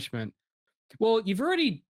the punishment? Well, you've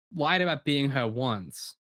already lied about being her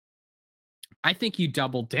once. I think you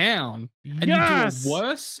double down and you do a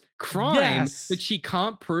worse crime that she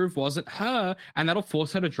can't prove wasn't her, and that'll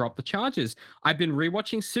force her to drop the charges. I've been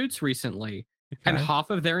rewatching Suits recently, and Okay.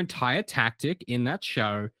 half of their entire tactic in that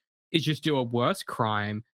show is just do a worse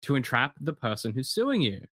crime to entrap the person who's suing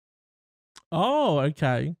you. Oh,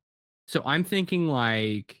 okay. So I'm thinking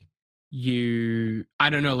like I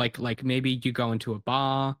don't know, like maybe you go into a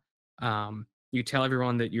bar, you tell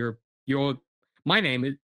everyone that you're my name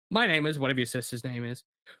is my name is whatever your sister's name is.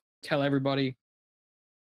 Tell everybody,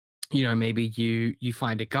 you know, maybe you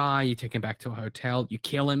find a guy, you take him back to a hotel, you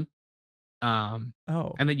kill him,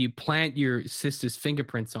 Oh. and then you plant your sister's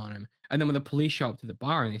fingerprints on him. And then when the police show up to the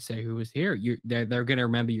bar and they say who was here, they're gonna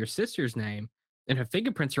remember your sister's name, and her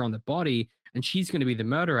fingerprints are on the body, and she's gonna be the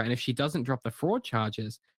murderer. And if she doesn't drop the fraud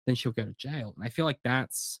charges, then she'll go to jail. And I feel like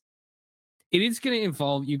it is gonna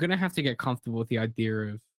involve you're gonna have to get comfortable with the idea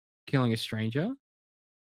of killing a stranger.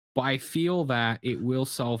 But I feel that it will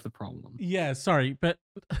solve the problem. Yeah, sorry, but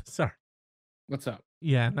sorry. What's up?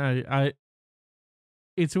 Yeah, no,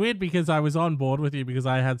 it's weird because I was on board with you because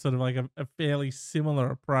I had sort of like a fairly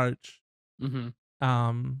similar approach. Mm-hmm.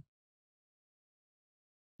 A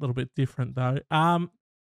little bit different though.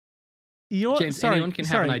 James, sorry,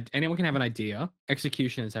 anyone can have an idea.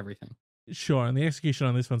 Execution is everything. Sure, and the execution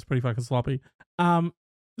on this one's pretty fucking sloppy.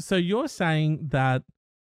 So you're saying that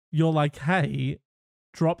you're like, hey,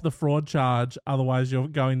 drop the fraud charge, otherwise you're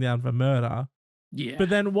going down for murder. Yeah. But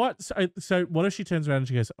then what? So what if she turns around and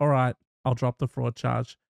she goes, all right, I'll drop the fraud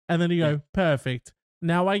charge. And then you go, perfect.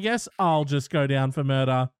 Now I guess I'll just go down for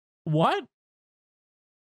murder. What?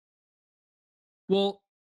 Well,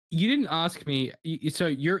 you didn't ask me.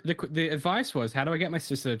 So the advice was, how do I get my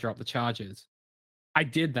sister to drop the charges? I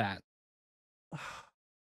did that.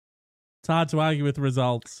 It's hard to argue with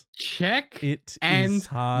results. Check It and is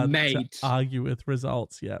hard mate. to argue with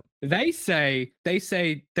results. Yep. They say,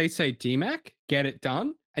 DMAC, get it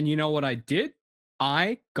done. And you know what I did?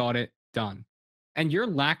 I got it done. And your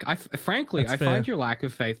lack, frankly, That's I fair. find your lack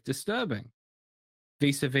of faith disturbing.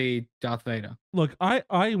 Vis-a-vis Darth Vader. Look, I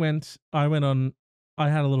went on. I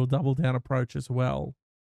had a little double down approach as well.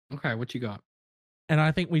 Okay, what you got? And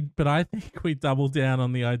I think we double down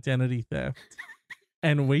on the identity theft,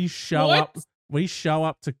 and we show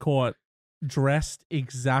up to court dressed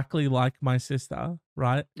exactly like my sister,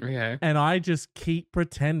 right? Okay. And I just keep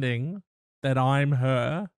pretending that I'm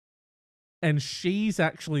her, and she's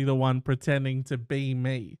actually the one pretending to be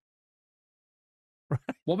me. Right?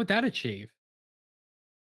 What would that achieve?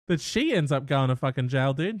 That she ends up going to fucking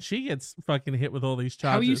jail, dude. She gets fucking hit with all these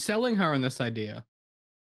charges. How are you selling her on this idea?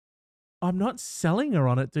 I'm not selling her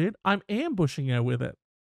on it, dude. I'm ambushing her with it.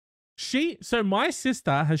 So my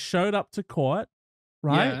sister has showed up to court,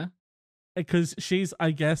 right? Yeah. Because she's,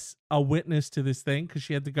 I guess, a witness to this thing, because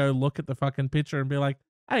she had to go look at the fucking picture and be like,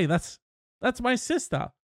 hey, that's my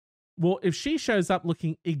sister. Well, if she shows up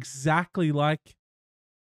looking exactly like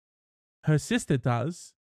her sister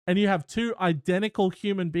does, and you have two identical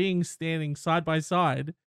human beings standing side by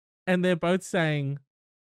side, and they're both saying,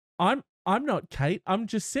 I'm not Kate, I'm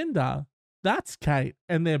Jacinda. That's Kate.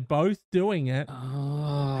 And they're both doing it.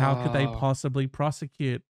 Oh. How could they possibly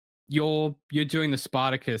prosecute? You're doing the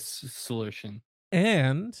Spartacus solution.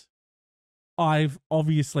 And I've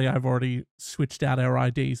already switched out our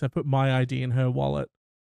IDs. I put my ID in her wallet,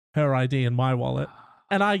 her ID in my wallet.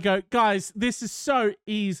 And I go, guys, this is so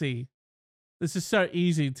easy. This is so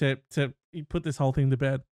easy to put this whole thing to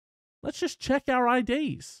bed. Let's just check our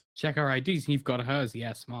IDs. Check our IDs. You've got hers.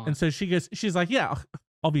 Yeah, smart. And so she's like, yeah,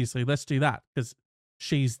 obviously, let's do that, because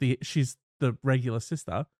she's the regular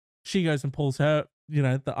sister. She goes and pulls her,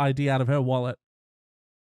 the ID out of her wallet,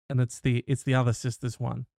 and it's the other sister's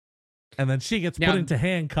one. And then she gets put into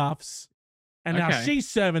handcuffs, and now she's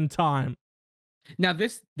serving time. Now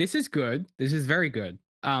this is good. This is very good.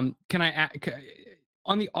 Can I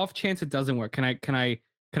on the off chance it doesn't work, can I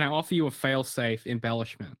offer you a fail-safe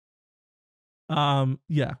embellishment?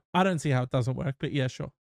 Yeah. I don't see how it doesn't work, but yeah,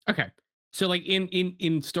 sure. Okay. So like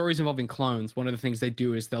in stories involving clones, one of the things they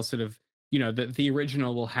do is they'll sort of, the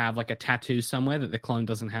original will have like a tattoo somewhere that the clone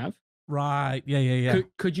doesn't have. Right. Yeah.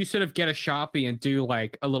 Could you sort of get a Sharpie and do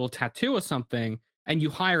like a little tattoo or something, and you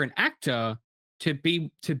hire an actor to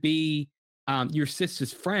be your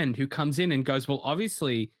sister's friend who comes in and goes, well,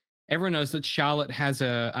 obviously everyone knows that Charlotte has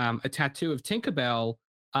a tattoo of Tinkerbell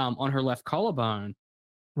on her left collarbone.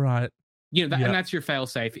 Right. And that's your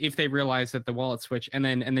fail-safe. If they realize that the wallet switch, and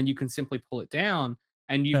then you can simply pull it down,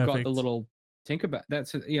 and you've got the little Tinkerbell.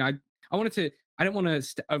 That's I don't want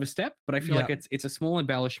to overstep, but I feel like it's a small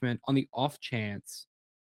embellishment on the off chance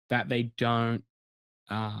that they don't.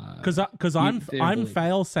 Because I'm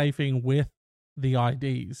fail-safing with the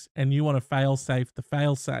IDs, and you want to fail-safe the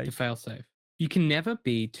fail-safe. The fail-safe. You can never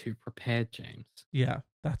be too prepared, James. Yeah,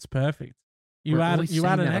 that's perfect. You add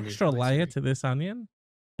an extra layer to this onion,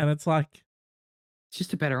 and it's like, it's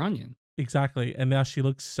just a better onion. Exactly. And now she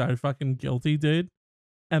looks so fucking guilty, dude.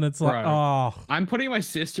 And it's like, oh, I'm putting my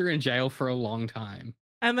sister in jail for a long time.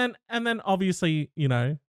 And then obviously,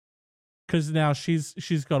 because now she's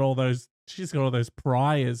got all those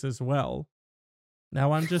priors as well.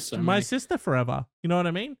 Now I'm just my sister forever. You know what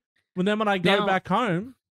I mean? And then when I go back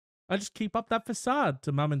home, I just keep up that facade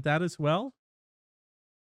to mum and dad as well.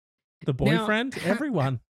 The boyfriend,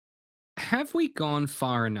 everyone. Have we gone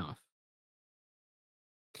far enough?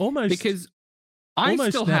 Almost. Because I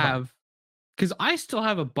still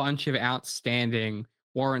have a bunch of outstanding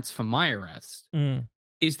warrants for my arrest. Mm.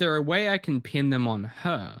 Is there a way I can pin them on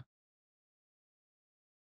her?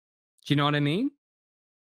 Do you know what I mean?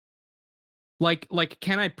 Like,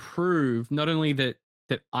 can I prove not only that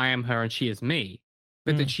I am her and she is me,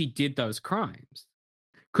 but that she did those crimes?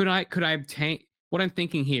 Could I obtain? What I'm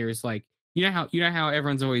thinking here is like, you know how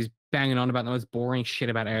everyone's always banging on about the most boring shit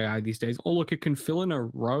about AI these days. Oh, look, it can fill in a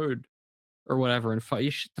road or whatever, and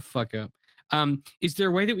you shut the fuck up. Is there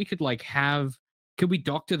a way that we could could we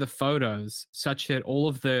doctor the photos such that all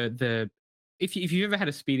of the if you've ever had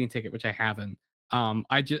a speeding ticket, which I haven't,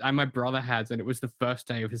 my brother has, and it was the first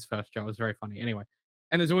day of his first job. It was very funny. Anyway,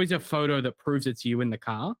 and there's always a photo that proves it's you in the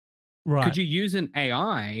car. Right. Could you use an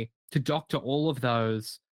AI to doctor all of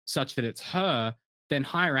those such that it's her, then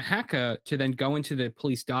hire a hacker to then go into the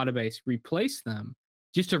police database, replace them,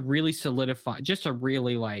 just to really solidify, just to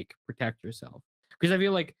really like protect yourself? Because I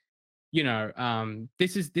feel like,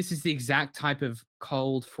 this is the exact type of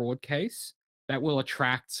cold fraud case that will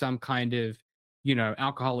attract some kind of,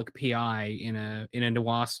 alcoholic PI in a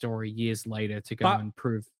noir story years later to go and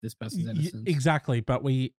prove this person's innocence. Exactly, but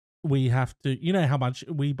we have to, how much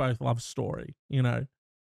we both love story,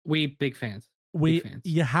 We big fans.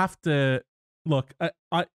 You have to look.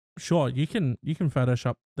 I sure you can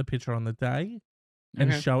Photoshop the picture on the day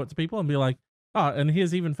and show it to people and be like, oh, and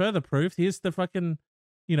here's even further proof. Here's the fucking,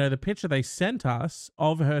 the picture they sent us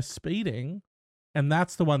of her speeding and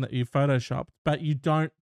that's the one that you photoshopped, but you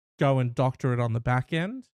don't go and doctor it on the back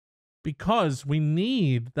end because we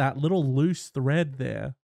need that little loose thread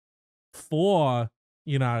there for,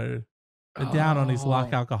 you know, the down on his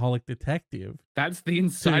luck alcoholic detective. That's the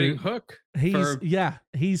inciting hook. He's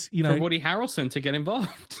you know, for Woody Harrelson to get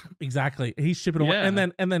involved. Exactly. He's shipping away, and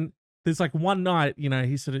then there's like one night, you know,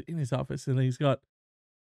 he's sort of in his office and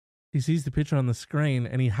he sees the picture on the screen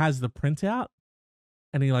and he has the printout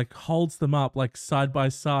and he like holds them up like side by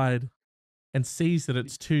side and sees that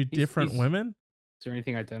it's two different women. Is there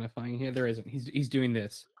anything identifying here? There isn't. He's doing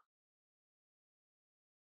this.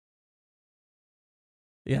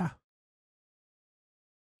 Yeah.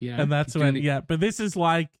 Yeah. And that's when, but this is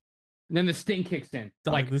like. And then the sting kicks in.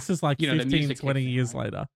 Like, this is like 15, 20 years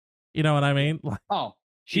later. You know what I mean? Like,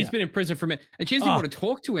 she's been in prison for a minute. And she doesn't want to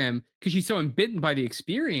talk to him because she's so embittered by the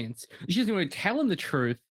experience. She doesn't want to tell him the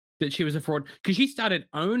truth that she was a fraud because she started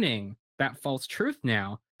owning that false truth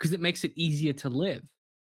now because it makes it easier to live.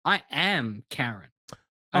 I am Karen.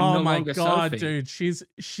 I'm no longer God, Sophie. Dude.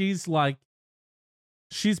 She's like,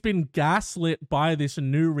 she's been gaslit by this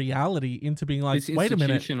new reality into being like, this wait a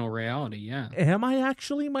minute. Institutional reality, yeah. Am I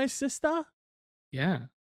actually my sister? Yeah.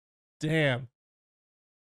 Damn.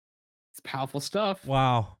 It's powerful stuff.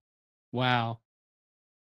 Wow. Not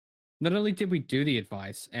only did we do the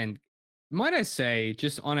advice, and might I say,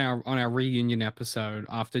 just on our reunion episode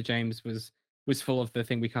after James was full of the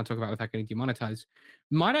thing we can't talk about without getting demonetized,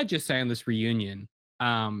 might I just say on this reunion,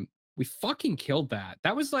 we fucking killed that.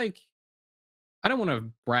 That was like, I don't want to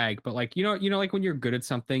brag, but like, you know, like when you're good at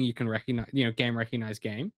something, you can recognize, game recognize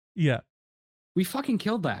game. Yeah. We fucking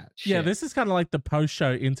killed that shit. Yeah, this is kind of like the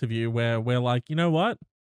post-show interview where we're like, you know what?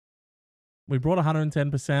 We brought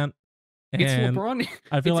 110%. And it's LeBron.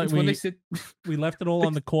 I feel like we left it all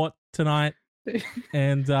on the court tonight.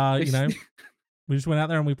 And, you know, we just went out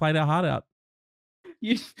there and we played our heart out.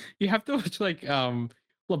 You have to watch like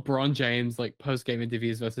LeBron James like post-game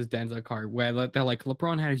interviews versus Denzel Curry where they're like,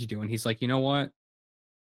 LeBron, how did you do? And he's like, you know what?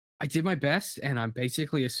 I did my best and I'm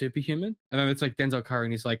basically a superhuman. And then it's like Denzel Curry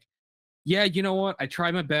and he's like, yeah, you know what? I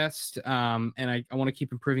tried my best and I want to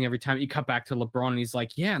keep improving every time. You cut back to LeBron and he's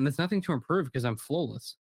like, yeah, and there's nothing to improve because I'm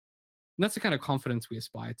flawless. And that's the kind of confidence we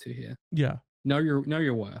aspire to here. Yeah. Know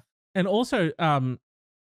your worth. And also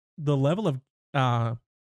the level of I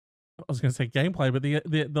was going to say gameplay, but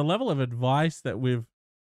the level of advice that we've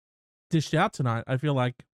dished out tonight, I feel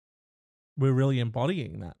like we're really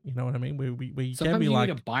embodying that. You know what I mean? We sometimes can be you like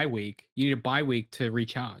need a bye week. You need a bye week to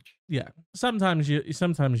recharge. Yeah. Sometimes you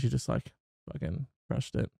just like fucking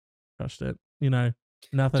crushed it. You know,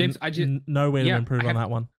 nothing. James, nowhere to improve on that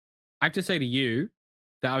one. I have to say to you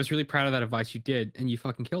that I was really proud of that advice you did, and you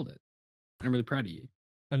fucking killed it. I'm really proud of you.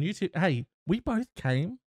 And you two, hey, we both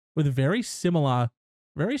came with very similar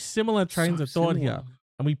trains of thought here,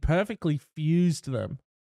 and we perfectly fused them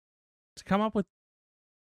to come up with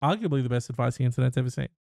arguably the best advice the internet's ever seen.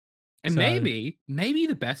 And maybe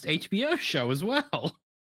the best HBO show as well.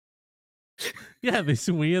 Yeah, this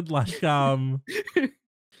weird like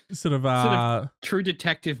sort of True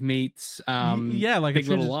Detective meets like Big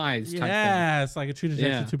Little Lies type thing. It's like a True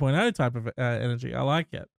Detective 2.0 type of energy. I like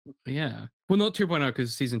it. Yeah. Well, not 2.0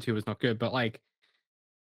 because season 2 was not good, but like,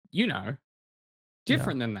 you know,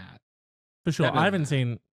 different than that. For sure. I haven't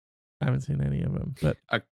seen any of them, but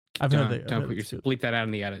I've heard that. Don't bleep that out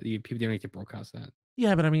in the edit. People don't need to broadcast that.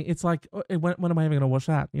 Yeah, but I mean, it's like, when am I even going to watch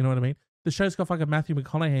that? You know what I mean? The show's got fucking Matthew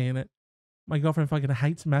McConaughey in it. My girlfriend fucking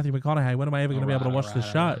hates Matthew McConaughey. When am I ever going to be able to watch the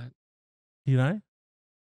show? You know?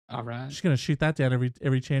 All right. She's going to shoot that down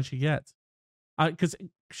every chance she gets. Because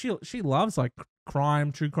she loves like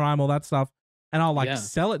crime, true crime, all that stuff. And I'll like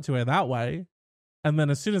sell it to her that way. And then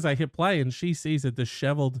as soon as I hit play and she sees a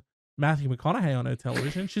disheveled Matthew McConaughey on her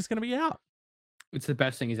television, she's going to be out. It's the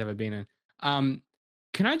best thing he's ever been in.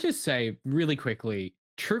 Can I just say really quickly,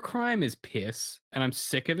 true crime is piss and I'm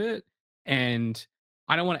sick of it. And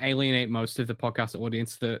I don't want to alienate most of the podcast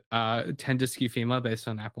audience that tend to skew female based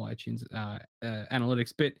on Apple iTunes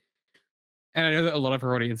analytics, and I know that a lot of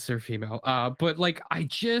her audience are female, but like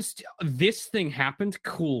this thing happened.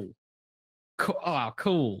 Cool.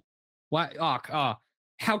 What?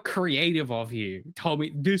 How creative of you. Told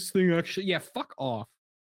me this thing actually. Yeah, fuck off.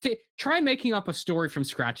 Try making up a story from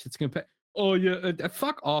scratch that's gonna put.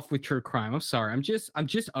 Fuck off with true crime. I'm sorry. I'm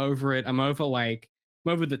just over it. I'm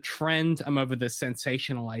over the trend. I'm over the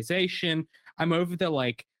sensationalization. I'm over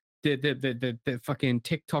the fucking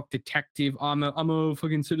TikTok detective. I'm a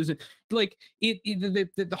fucking citizen. Like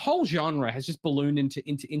the whole genre has just ballooned into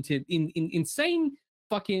insane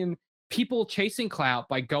fucking people chasing clout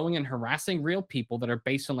by going and harassing real people that are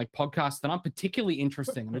based on like podcasts that aren't particularly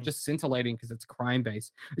interesting and are just scintillating because it's crime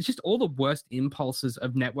based. It's just all the worst impulses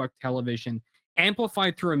of network television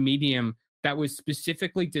amplified through a medium that was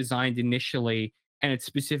specifically designed initially, and its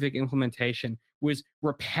specific implementation was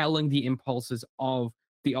repelling the impulses of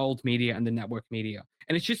the old media and the network media.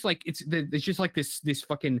 And it's just like it's just like this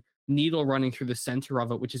fucking needle running through the center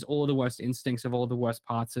of it, which is all the worst instincts of all the worst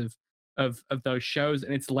parts of those shows,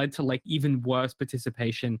 and it's led to like even worse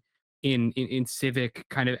participation in civic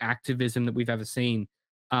kind of activism that we've ever seen.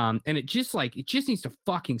 And it just needs to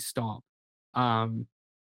fucking stop.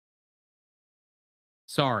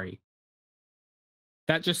 Sorry,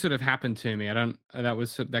 that just sort of happened to me.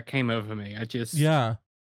 That came over me. Yeah.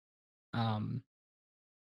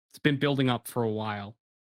 It's been building up for a while.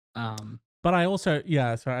 But I also,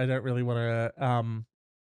 sorry, I don't really want to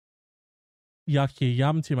yuck your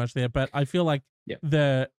yum too much there, but I feel like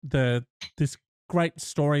this great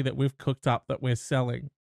story that we've cooked up that we're selling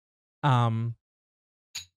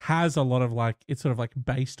has a lot of like, it's sort of like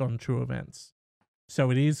based on true events.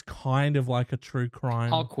 So it is kind of like a true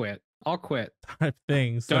crime. I'll quit type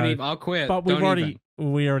thing. So, I'll quit. But we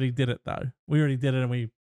already did it though. We already did it, and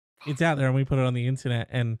it's out there, and we put it on the internet,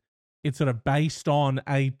 and it's sort of based on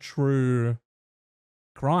a true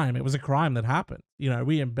crime. It was a crime that happened. You know,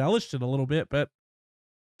 we embellished it a little bit, but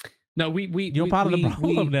no, you're part of the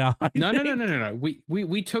problem now. No.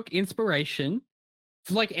 We took inspiration,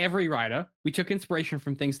 like every writer. We took inspiration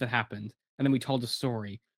from things that happened, and then we told a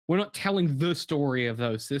story. We're not telling the story of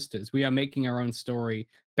those sisters. We are making our own story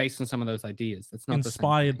based on some of those ideas. That's not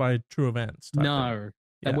inspired by true events. No,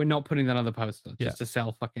 and we're not putting that on the poster just to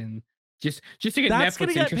sell fucking. Just to get that's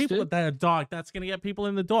Netflix get interested. People that are dark. That's going to get people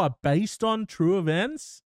in the door based on true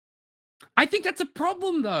events. I think that's a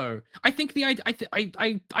problem, though. I think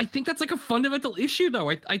I think that's like a fundamental issue,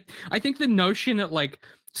 though. I think the notion that like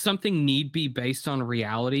something need be based on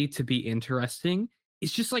reality to be interesting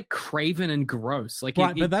is just like craven and gross. Like,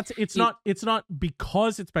 right, but it's not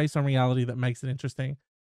because it's based on reality that makes it interesting.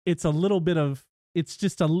 It's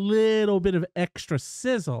just a little bit of extra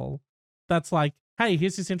sizzle. That's like, hey,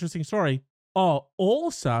 here's this interesting story. Oh,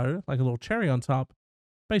 also, like a little cherry on top,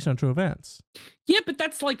 based on true events. Yeah, but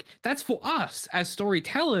that's for us as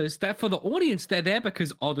storytellers. That for the audience, they're there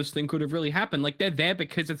because, oh, this thing could have really happened. Like, they're there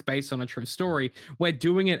because it's based on a true story. We're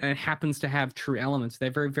doing it and it happens to have true elements. They're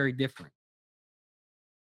very, very different.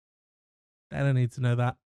 They don't need to know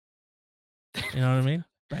that. You know what I mean?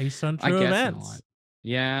 Based on true events. Not.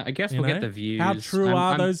 Yeah, I guess we'll get the views. How true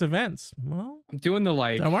are those events? Well, I'm doing the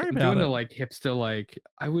like. Don't worry about it. I'm doing the like hipster like.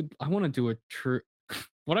 I want to do a true.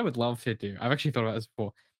 What I would love to do, I've actually thought about this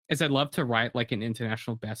before, is I'd love to write like an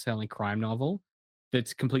international best-selling crime novel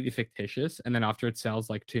that's completely fictitious, and then after it sells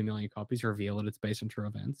like 2 million copies, reveal that it's based on true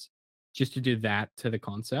events. Just to do that to the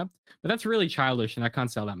concept, but that's really childish, and I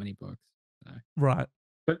can't sell that many books. So. Right.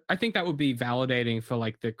 But I think that would be validating for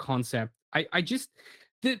like the concept.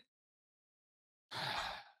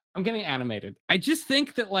 I'm getting animated. I just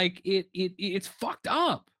think that like it's fucked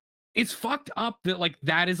up. It's fucked up that like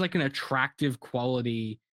that is like an attractive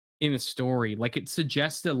quality in a story. Like it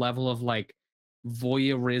suggests a level of like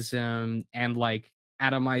voyeurism and like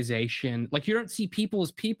atomization. Like you don't see people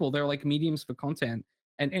as people. They're like mediums for content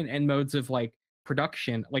and modes of like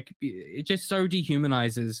production. Like it just so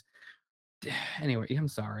dehumanizes. Anyway, I'm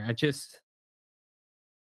sorry.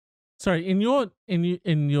 Sorry, in your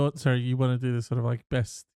sorry, you want to do this sort of like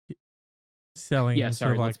best selling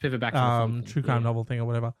sort of like let's pivot back to true crime novel thing or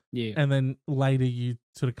whatever. Yeah. And then later you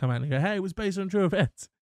sort of come out and go, hey, it was based on true events.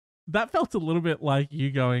 That felt a little bit like you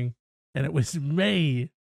going, and it was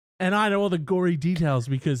me. And I know all the gory details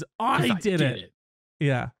because I did it.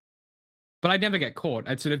 Yeah. But I'd never get caught.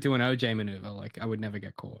 I'd sort of do an OJ maneuver. Like I would never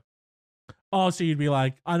get caught. Oh, so you'd be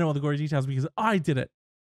like, I know all the gory details because I did it.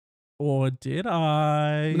 Or did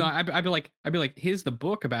I? No, I'd be like, here's the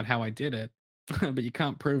book about how I did it, but you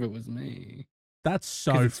can't prove it was me. That's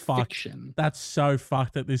so fucked. Fiction. That's so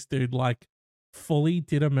fucked that this dude like fully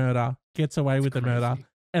did a murder, gets away with the murder,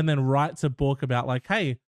 and then writes a book about like,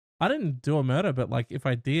 hey, I didn't do a murder, but like if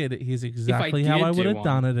I did, here's exactly how I would have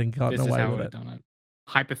done it and gotten away with it.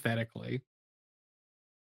 Hypothetically.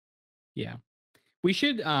 Yeah. We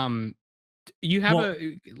should you have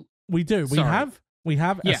we do. Sorry. We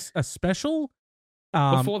have a special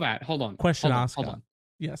before that, hold on. Question asker. Hold on.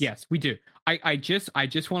 Yes. Yes, we do. I just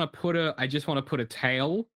want to put a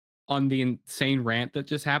tail on the insane rant that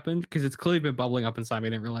just happened because it's clearly been bubbling up inside me.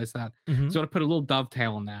 I didn't realize that. Mm-hmm. So I want to put a little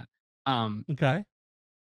dovetail on that. Okay.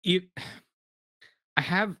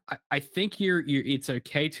 I think you're it's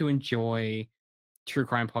okay to enjoy true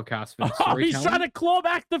crime podcast for the Oh, storytelling. he's trying to claw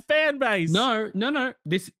back the fan base. No.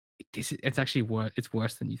 This it's actually worse. It's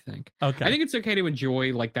worse than you think. Okay. I think it's okay to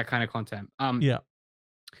enjoy like that kind of content. Yeah.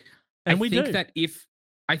 And I we think do. that if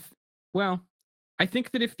I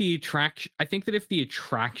think that if the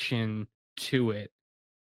attraction to it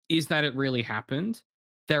is that it really happened,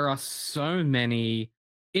 there are so many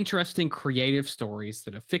interesting creative stories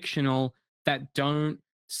that are fictional that don't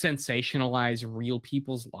sensationalize real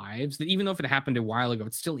people's lives, that even though if it happened a while ago,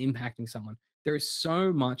 it's still impacting someone. There is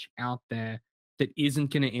so much out there that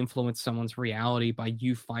isn't going to influence someone's reality by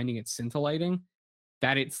you finding it scintillating,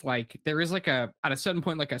 that it's like there is like at a certain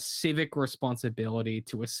point like a civic responsibility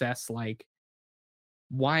to assess like,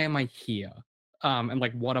 why am I here, and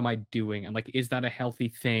like what am I doing, and like is that a healthy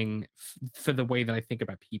thing for the way that I think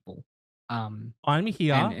about people, I'm and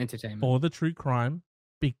here entertainment. for the true crime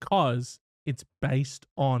because it's based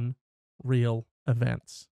on real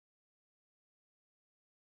events.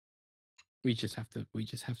 We just have to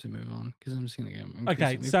move on because I'm just gonna get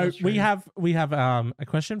Okay, so frustrated. we have a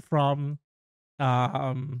question from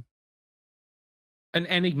An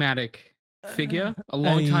enigmatic figure, a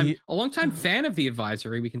long time fan of the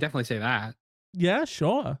advisory. We can definitely say that. Yeah,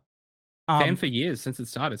 sure. Fan for years since it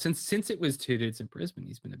started. Since it was Two Dudes in Brisbane,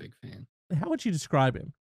 he's been a big fan. How would you describe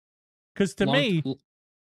him? Because to me,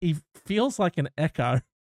 he feels like an echo,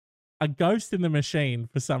 a ghost in the machine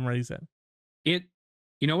for some reason. You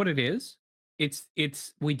know what it is?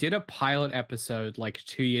 It's we did a pilot episode like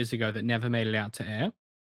 2 years ago that never made it out to air.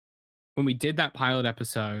 When we did that pilot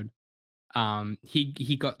episode,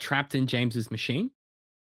 he got trapped in James's machine,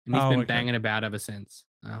 and he's been banging about ever since.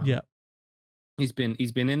 Yeah, he's been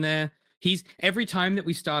in there. He's every time that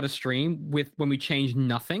we start a stream when we change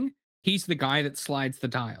nothing, he's the guy that slides the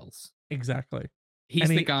dials. Exactly. He's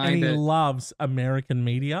the guy and that he loves American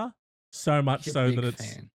media so much so that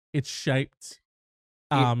it's shaped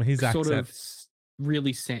his accent. Sort of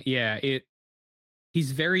really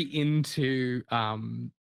he's very into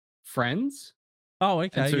Friends. Oh,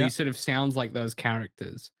 okay. And so he sort of sounds like those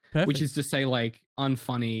characters. Perfect. Which is to say like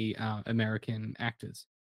unfunny American actors.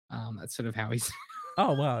 That's sort of how he's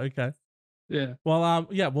Oh wow, okay. Yeah. Well,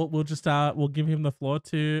 we'll just we'll give him the floor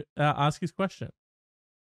to ask his question.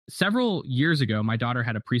 Several years ago, my daughter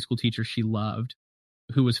had a preschool teacher she loved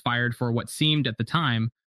who was fired for what seemed at the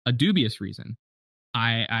time a dubious reason.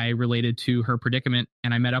 I related to her predicament,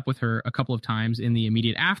 and I met up with her a couple of times in the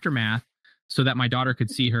immediate aftermath so that my daughter could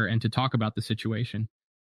see her and to talk about the situation.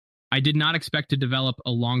 I did not expect to develop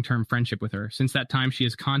a long-term friendship with her. Since that time, she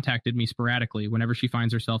has contacted me sporadically whenever she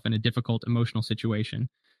finds herself in a difficult emotional situation.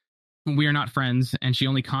 We are not friends, and she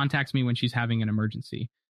only contacts me when she's having an emergency.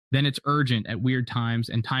 Then it's urgent at weird times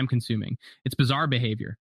and time-consuming. It's bizarre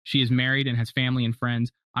behavior. She is married and has family and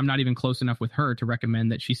friends. I'm not even close enough with her to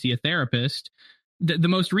recommend that she see a therapist. The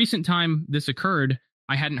most recent time this occurred,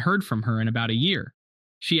 I hadn't heard from her in about a year.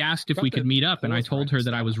 She asked if we could meet up, and I told her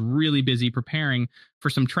that I was really busy preparing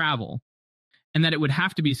for some travel and that it would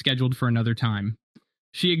have to be scheduled for another time.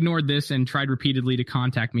 She ignored this and tried repeatedly to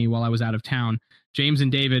contact me while I was out of town. James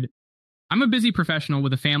and David, I'm a busy professional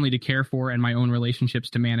with a family to care for and my own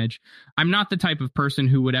relationships to manage. I'm not the type of person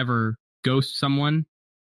who would ever ghost someone,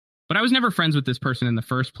 but I was never friends with this person in the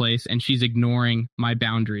first place, and she's ignoring my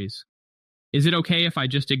boundaries. Is it okay if I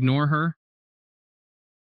just ignore her?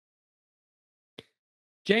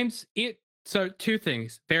 James, so two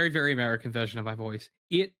things. Very, very American version of my voice.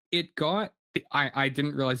 It got I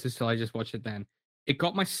didn't realize this till I just watched it then. It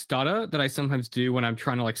got my stutter that I sometimes do when I'm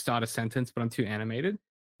trying to like start a sentence, but I'm too animated.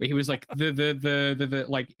 But he was like the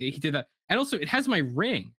like he did that. And also it has my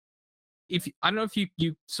ring. I don't know if you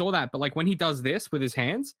saw that, but like when he does this with his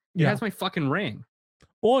hands, it has my fucking ring.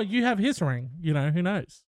 Or you have his ring, you know, who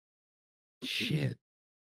knows? Shit.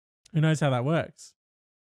 Who knows how that works?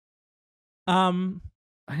 I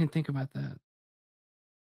didn't think about that.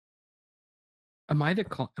 Am I the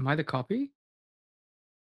copy?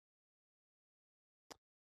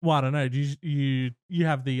 Well, I don't know. Do you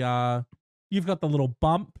have the you've got the little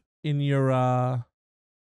bump in your eyelid?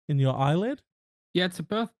 Yeah, it's a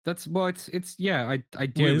birth. It's yeah, I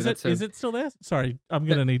do. Wait, is it still there? Sorry, I'm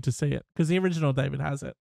gonna need to see it because the original David has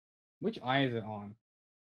it. Which eye is it on?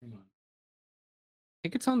 Hang on. I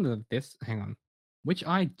think it's on this. Hang on. Which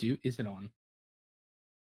eye is it on?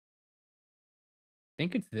 I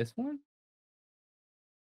think it's this one.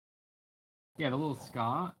 Yeah, the little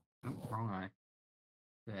scar. Oh, wrong eye.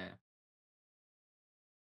 There.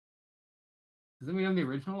 Does it mean on the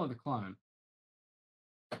original or the clone?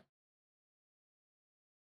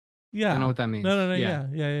 Yeah. I don't know what that means. No. Yeah.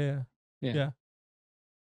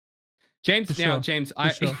 James, For now, sure. James, For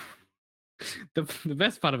sure. the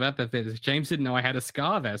best part about that bit is James didn't know I had a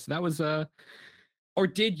scar there. So that was or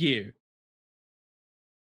did you?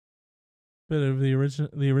 But the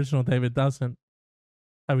original David doesn't.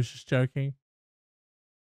 I was just joking.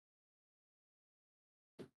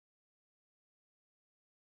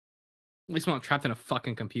 At least I'm not trapped in a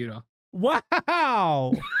fucking computer.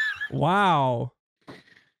 Wow. Wow.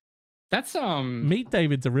 That's Meet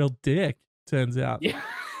David's a real dick, turns out. Yeah.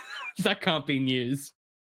 That can't be news.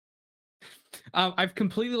 I've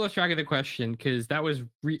completely lost track of the question because that was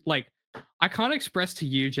I can't express to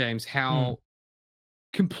you, James, how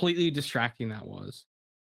completely distracting that was.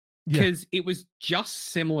 Because it was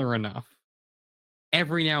just similar enough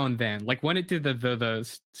every now and then. Like when it did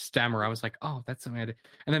the stammer, I was like, oh, that's something I did.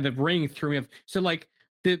 And then the ring threw me off. So like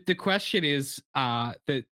the question is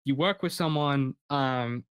that you work with someone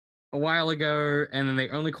a while ago, and then they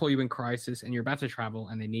only call you in crisis, and you're about to travel,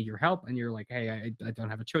 and they need your help, and you're like, hey, I don't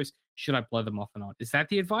have a choice. Should I blow them off or not? Is that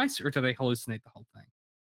the advice, or do they hallucinate the whole thing?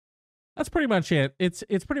 That's pretty much it.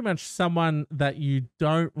 It's pretty much someone that you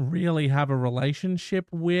don't really have a relationship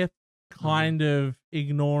with, kind of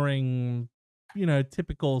ignoring,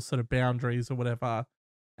 typical sort of boundaries or whatever.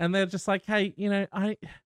 And they're just like, hey,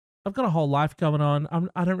 I've got a whole life going on.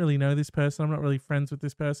 I don't really know this person. I'm not really friends with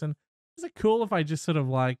this person. Is it cool if I just sort of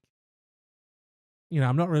like,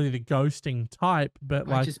 I'm not really the ghosting type, but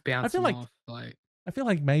like, just bounce them off, like, I feel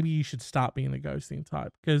like maybe you should start being the ghosting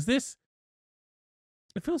type because it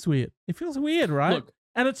feels weird. It feels weird, right? Look,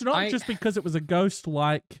 and it's not just because it was a ghost,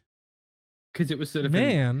 like, because it was sort of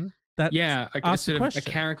man that a sort of a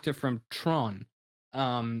character from Tron.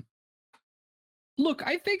 Look,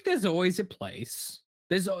 I think there's always a place.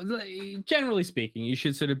 There's, generally speaking, you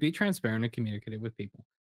should sort of be transparent and communicative with people.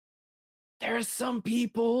 There are some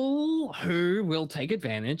people who will take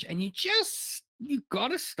advantage, and you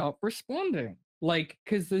gotta stop responding. Like,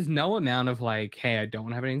 because there's no amount of like, hey, I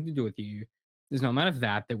don't have anything to do with you. There's no amount of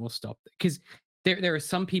that will stop. Because there are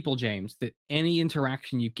some people, James, that any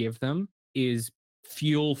interaction you give them is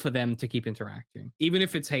fuel for them to keep interacting, even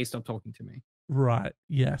if it's, hey, stop talking to me. Right.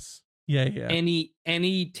 Yes. Yeah.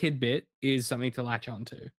 Any tidbit is something to latch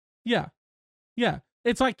onto. Yeah.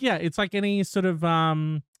 It's like any sort of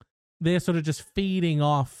they're sort of just feeding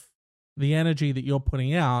off the energy that you're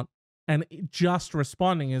putting out, and just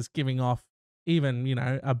responding is giving off even,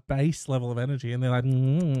 a base level of energy, and they're like,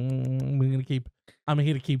 I'm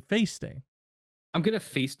here to keep feasting. I'm going to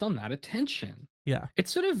feast on that attention. Yeah.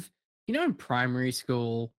 It's sort of, in primary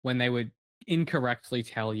school, when they would incorrectly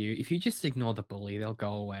tell you, if you just ignore the bully, they'll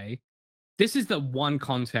go away. This is the one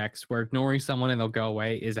context where ignoring someone and they'll go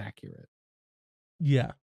away is accurate.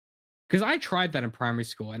 Yeah. Because I tried that in primary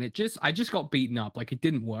school, and I just got beaten up. Like, it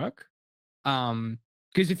didn't work. Because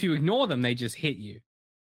if you ignore them, they just hit you,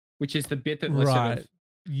 which is the bit that sort of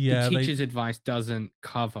the teacher's advice doesn't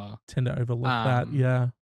cover. Tend to overlook that, yeah.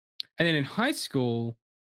 And then in high school,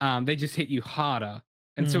 they just hit you harder.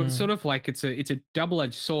 And so it's sort of like it's a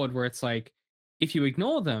double-edged sword where it's like, if you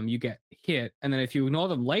ignore them, you get hit. And then if you ignore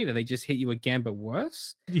them later, they just hit you again, but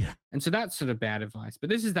worse. Yeah. And so that's sort of bad advice. But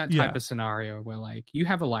this is that type of scenario where, like, you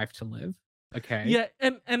have a life to live. Okay. Yeah.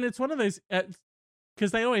 And it's one of those,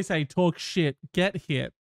 because they always say talk shit, get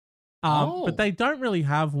hit. But they don't really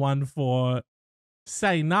have one for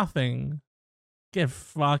say nothing, get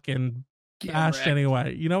fucking bashed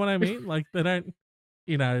anyway. You know what I mean? Like, they don't,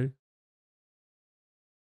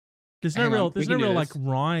 there's no real like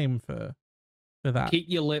rhyme for that. Keep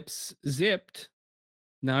your lips zipped.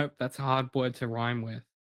 Nope, that's a hard word to rhyme with.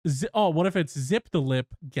 What if it's zip the lip,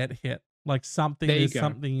 get hit? Like there's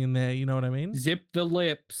something in there, you know what I mean? Zip the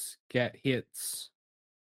lips, get hits.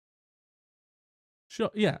 Sure,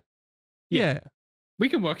 yeah. We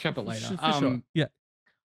can workshop it later. For sure. Yeah.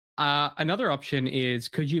 Another option is,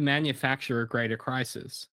 could you manufacture a greater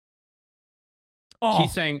crisis? Oh,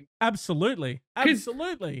 she's saying absolutely.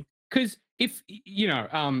 Because if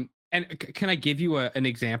and can I give you an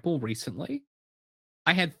example? Recently,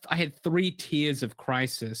 I had 3 tiers of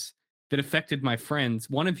crisis that affected my friends.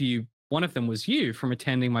 One of them was you from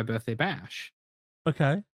attending my birthday bash.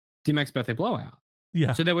 Okay. DMAC's birthday blowout.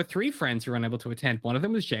 Yeah. So there were 3 friends who were unable to attend. One of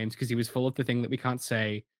them was James, because he was full of the thing that we can't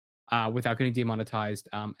say without getting demonetized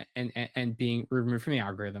and being removed from the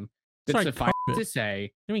algorithm. But suffice to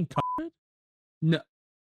say, you mean COVID? No.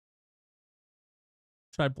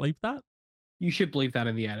 Should I bleep that? You should bleep that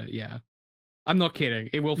in the edit. Yeah, I'm not kidding.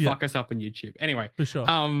 It will fuck us up on YouTube. Anyway, for sure.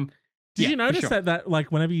 Did you notice that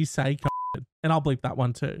like whenever you say COVID, and I'll bleep that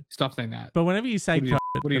one too. Stop saying that. But whenever you say COVID,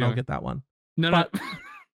 then I'll get that one. No.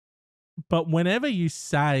 But whenever you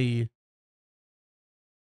say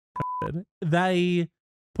COVID, they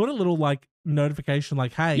put a little like notification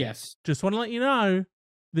like, hey, Yes. just want to let you know,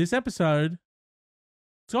 this episode,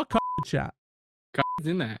 it's got chat. It's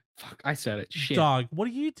in there. Fuck, I said it. Shit. Dog, what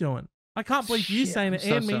are you doing? I can't believe you saying it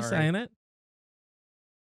and me saying it.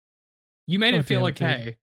 You made it feel okay.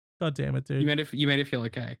 Dude. God damn it, dude. You made it feel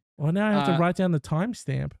okay. Well, now I have to write down the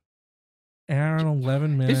timestamp. Hour and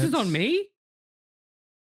 11 minutes. This is on me?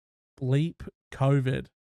 Bleep COVID.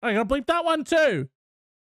 I gotta bleep that one too.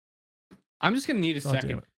 I'm just gonna need a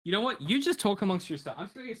second. You know what? You just talk amongst yourself. I'm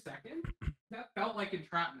just gonna need a second. That felt like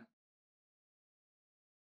entrapment.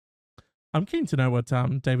 I'm keen to know what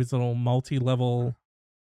David's little multi-level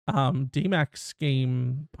DMAX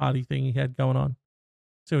scheme party thing he had going on.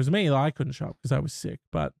 So it was me that I couldn't show up because I was sick.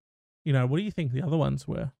 But, you know, what do you think the other ones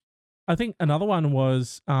were? I think another one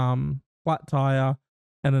was flat tire,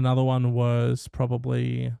 and another one was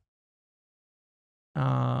probably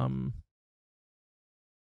that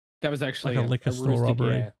was actually like a liquor store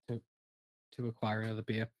robbery to acquire another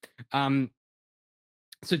beer.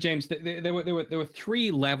 So James, there were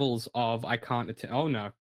 3 levels of I can't attend. Oh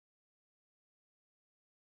no,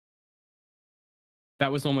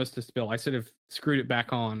 that was almost a spill. I sort of screwed it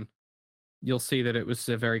back on. You'll see that it was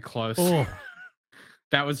very close. Oh.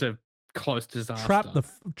 That was a close disaster.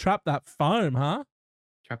 Trap that foam, huh?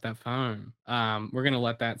 Trap that foam. We're gonna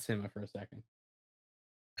let that simmer for a second.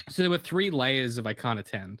 So there were 3 layers of I can't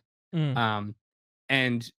attend.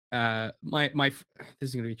 And my this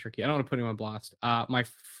is gonna be tricky. I don't want to put him on blast. Trying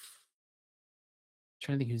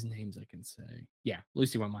to think whose names I can say. Yeah,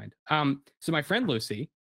 Lucy won't mind. So my friend Lucy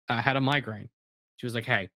had a migraine. She was like,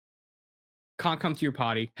 "Hey, can't come to your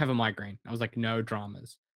party. Have a migraine." I was like, "No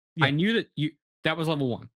dramas." Yeah. I knew that that was level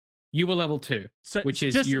 1. You were level 2, so which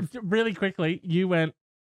is just really quickly. You went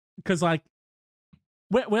because like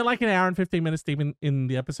we're like an hour and 15 minutes deep in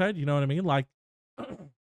the episode. You know what I mean? Like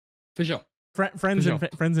for sure. Friends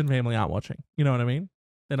and family aren't watching. You know what I mean?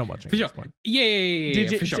 They're not watching. For sure. Yeah.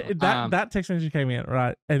 Did you, for sure. That text message came in,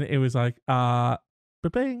 right? And it was like,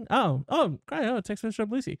 bing. Oh, great. Oh, text message from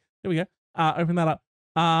Lucy. There we go. Open that up.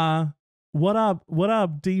 What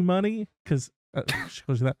up, D Money? Because she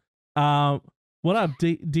calls you that. What up,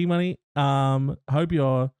 D Money? Hope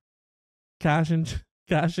you're cashing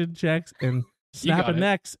checks and snapping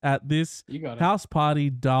necks at this house party,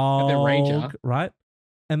 dog. Right?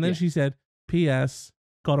 And then she said, P.S.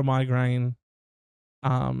 Got a migraine.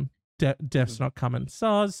 Def's not coming.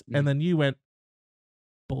 Soz. And then you went,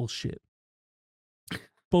 bullshit.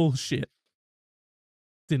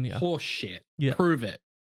 Didn't you? Horse shit. Yeah. Prove it.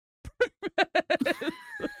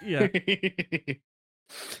 Yeah.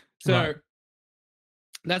 So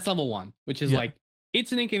that's level 1, which is like,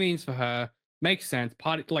 it's an inconvenience for her. Makes sense.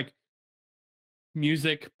 Party, like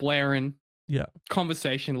music blaring. Yeah.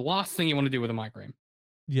 Conversation. Last thing you want to do with a migraine.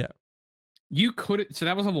 Yeah. You could. So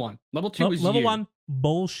that was level 1. Level 2 was level 1.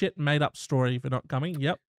 Bullshit made up story for not coming.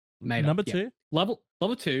 Yep. Number 2. Level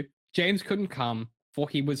 2. James couldn't come for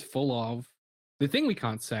he was full of the thing we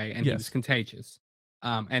can't say, and he was contagious.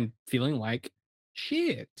 And feeling like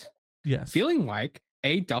shit. Yes. Feeling like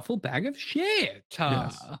a duffel bag of shit.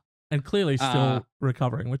 Yes. And clearly still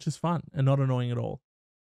recovering, which is fun and not annoying at all.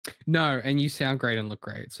 No, and you sound great and look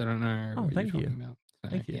great. So I don't know. Oh, thank you. About. So,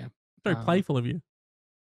 thank you. Yeah. Very playful of you.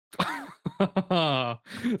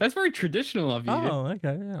 That's very traditional of you. Oh,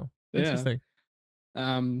 okay. Yeah. Interesting.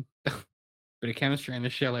 Bit of chemistry in the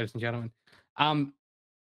show, ladies and gentlemen. So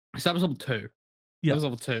that was level 2. Yeah. That was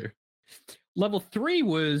level 2. Level 3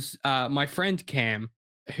 was my friend Cam,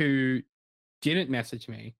 who didn't message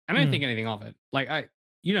me. I don't think anything of it. Like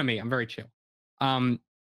you know me, I'm very chill.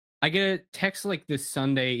 I get a text like this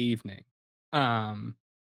Sunday evening. And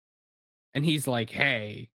he's like,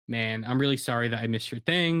 "Hey, man, I'm really sorry that I missed your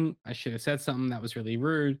thing. I should have said something. That was really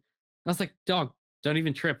rude." I was like, "Dog, don't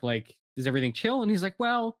even trip. Like, is everything chill?" And he's like,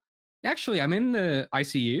 "Well, actually, I'm in the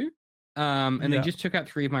ICU. And they just took out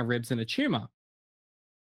 3 of my ribs and a tumor."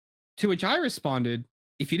 To which I responded,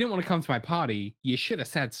 "If you didn't want to come to my party, you should have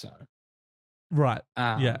said so." Right.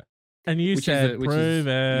 Yeah. And you said, prove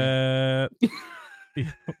it.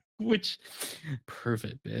 Which, prove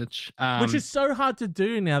it, bitch. Which is so hard to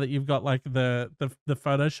do now that you've got like the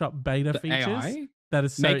Photoshop beta features. AI? That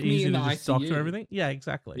is so easy to just doctor everything. Yeah,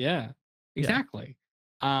 exactly. Yeah, exactly.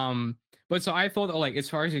 Yeah. But so I thought that, like, as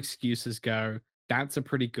far as excuses go, that's a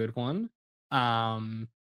pretty good one.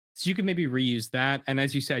 So you can maybe reuse that, and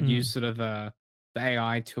as you said, use sort of the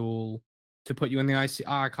AI tool to put you in the ICU.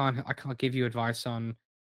 Oh, I can't give you advice on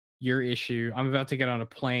your issue. I'm about to get on a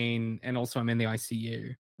plane, and also I'm in the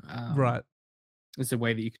ICU. Right. It's a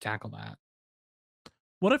way that you could tackle that.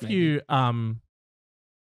 What if you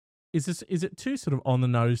is it too sort of on the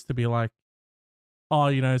nose to be like,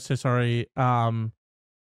 oh, so sorry, gotta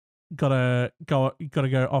go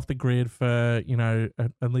off the grid for,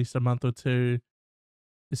 at least a month or two.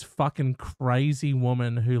 This fucking crazy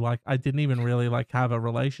woman who, like, I didn't even really, like, have a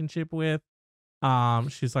relationship with.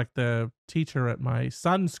 She's like the teacher at my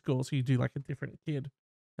son's school, so you do like a different kid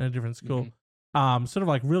in a different school. Sort of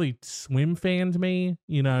like really swim fanned me,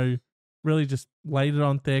 really just laid it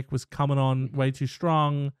on thick, was coming on way too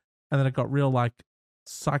strong, and then it got real like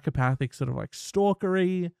psychopathic, sort of like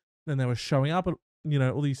stalkery. Then they were showing up at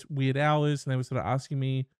all these weird hours, and they were sort of asking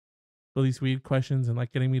me all these weird questions and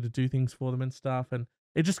like getting me to do things for them and stuff, and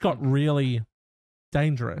it just got really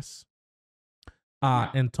dangerous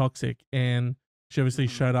and toxic. And she obviously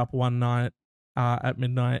showed up one night at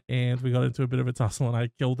midnight, and we got into a bit of a tussle, and I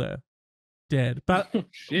killed her dead. But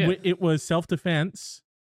it was self-defense,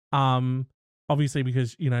 obviously,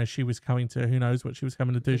 because she was coming to, who knows what she was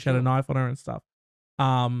coming to do. She had a knife on her and stuff.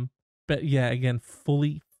 But yeah, again,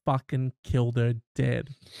 fully fucking killed her dead.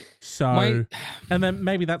 So, and then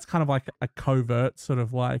maybe that's kind of like a covert sort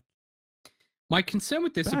of like. My concern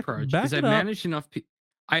with this approach is I've managed enough.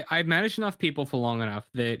 I've managed enough people for long enough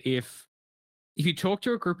that if you talk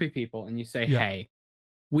to a group of people and you say, hey,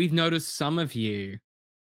 we've noticed some of you,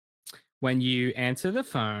 when you answer the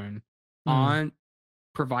phone, aren't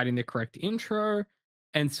providing the correct intro,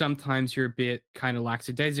 and sometimes you're a bit kind of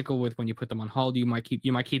lackadaisical with when you put them on hold. You might keep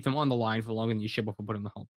them on the line for longer than you should before putting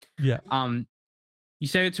them on hold. Yeah. You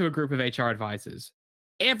say it to a group of HR advisors.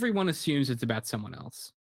 Everyone assumes it's about someone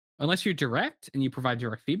else. Unless you're direct and you provide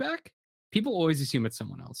direct feedback, people always assume it's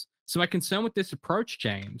someone else. So my concern with this approach,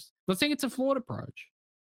 James, let's say it's a flawed approach.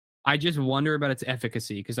 I just wonder about its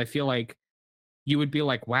efficacy, because I feel like you would be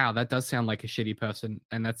like, wow, that does sound like a shitty person,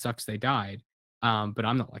 and that sucks they died. But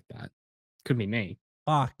I'm not like that. Could be me.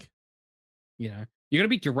 Fuck. You gotta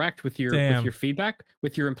be direct with your feedback,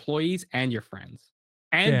 with your employees and your friends,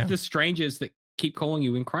 and the strangers that keep calling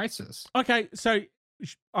you in crisis. Okay, so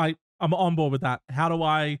I'm on board with that. How do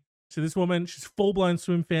I? So this woman, she's full blown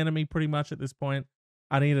swim fan of me pretty much at this point.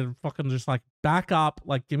 I need to fucking just like back up,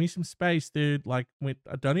 like give me some space, dude. Like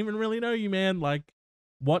I don't even really know you, man. Like,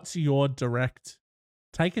 what's your direct?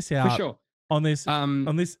 Take us out for sure on this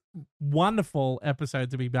wonderful episode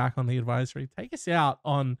to be back on the advisory. Take us out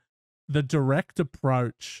on the direct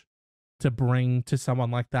approach to bring to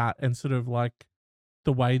someone like that, and sort of like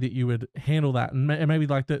the way that you would handle that, and maybe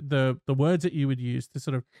like the words that you would use to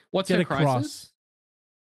sort of get across.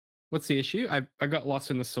 What's the issue? I got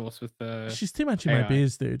lost in the sauce with the. She's too much in my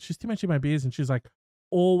biz, dude. She's too much in my biz, and she's like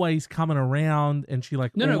always coming around, and she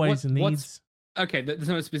like always needs. Okay, there's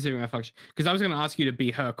no specific malfunction, because I was going to ask you to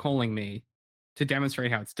be her calling me to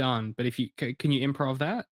demonstrate how it's done. But if you can, you improv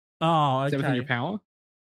that? Oh, okay. Is that within your power?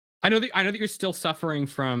 I know that you're still suffering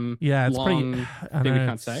from. Yeah, it's long pretty. I know, we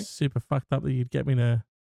can't say. Super fucked up that you'd get me to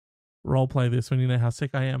role play this when you know how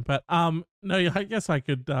sick I am. But no, I guess I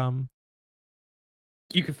could.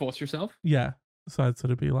 You could force yourself? Yeah. So I'd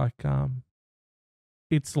sort of be like,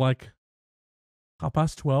 it's like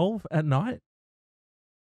 12:30 at night.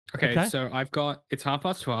 Okay, so it's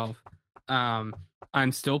 12:30.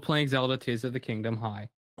 I'm still playing Zelda Tears of the Kingdom High.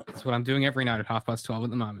 That's what I'm doing every night at 12:30 at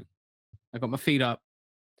the moment. I got my feet up,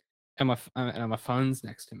 and my phone's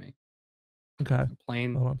next to me. Okay. I'm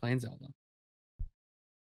playing Zelda.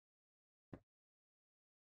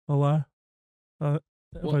 Hello?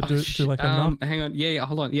 If I do like a knock? Hang on. Yeah,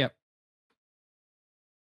 hold on. Yeah.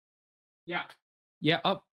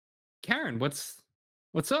 Oh, Karen, what's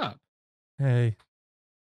up? Hey.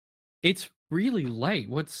 It's really late.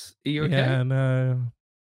 Are you okay? Yeah, no.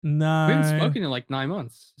 We haven't spoken in like 9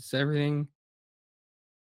 months. Is everything?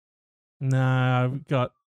 No, I've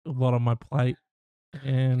got a lot on my plate.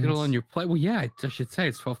 And get all on your plate. Well, yeah, I should say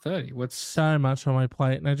it's 12:30. What's so much on my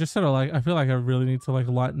plate, and I just sort of like, I feel like I really need to like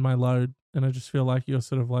lighten my load, and I just feel like you're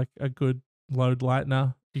sort of like a good load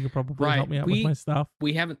lightener. You could probably help me out with my stuff.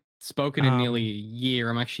 We haven't spoken in nearly a year.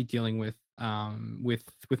 I'm actually dealing with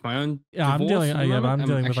my own. Yeah, I'm dealing. But I'm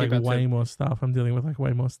dealing with like way more stuff. I'm dealing with like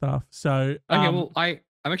way more stuff. So okay, well, I'm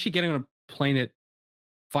actually getting on a plane at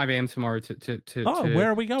 5 a.m. tomorrow to where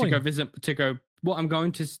are we going? Well, I'm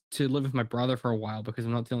going to live with my brother for a while because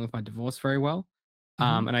I'm not dealing with my divorce very well.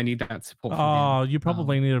 And I need that support from him. Oh, you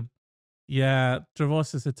probably need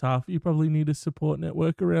divorces are tough. You probably need a support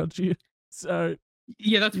network around you. So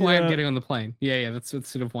yeah, that's why I'm getting on the plane. Yeah, that's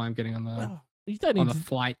sort of why I'm getting on the you don't need the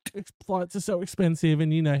flight. Flights are so expensive,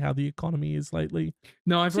 and you know how the economy is lately.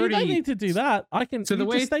 No, you don't need to do that. I can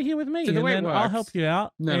just stay here with me, and then I'll help you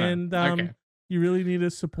out. Okay. You really need a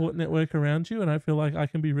support network around you, and I feel like I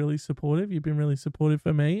can be really supportive. You've been really supportive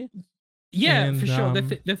for me. Yeah, and, for sure.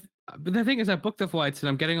 But the thing is, I booked the flights and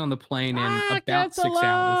I'm getting on the plane in about 6 cancel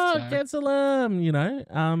hours. them, cancel them. You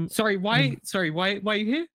know. Sorry, why? Why are you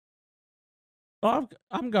here? Oh,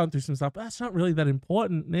 I'm going through some stuff, but that's not really that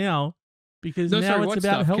important now because No, now sorry, it's what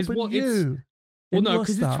about stuff? 'Cause, helping well, you. Well, and no, your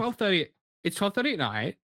because it's stuff. 12:30. It's 12:30 at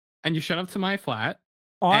night, and you shut up to my flat.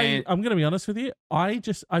 I'm going to be honest with you. I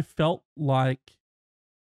felt like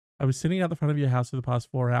I was sitting out the front of your house for the past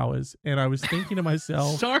 4 hours, and I was thinking to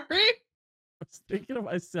myself. Sorry. I was thinking to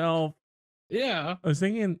myself. Yeah. I was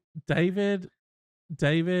thinking, David.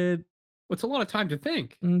 It's a lot of time to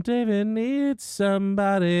think. David needs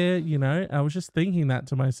somebody, you know. I was just thinking that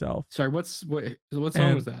to myself. Sorry, what song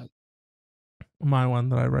was that? My one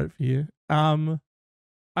that I wrote for you.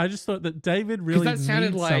 I just thought that David really that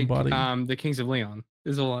sounded needs like somebody. the Kings of Leon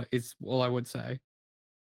is all I would say.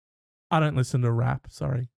 I don't listen to rap,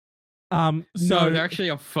 sorry. No, they're actually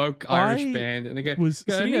a folk Irish band, and they was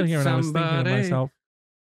sitting out here and I was thinking to myself,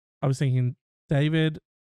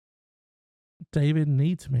 David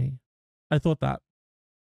needs me. I thought that.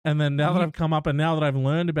 And then now that I've come up and now that I've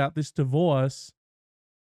learned about this divorce,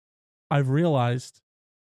 I've realized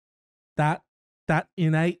that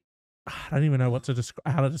innate, I don't even know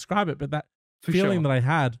how to describe it, but that feeling that I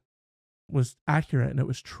had was accurate and it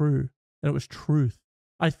was true. And it was truth.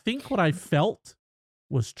 I think what I felt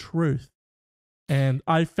was truth. And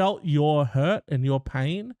I felt your hurt and your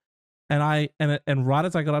pain. And and right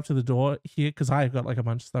as I got up to the door here, because I've got like a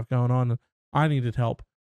bunch of stuff going on and I needed help.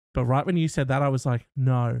 But right when you said that, I was like,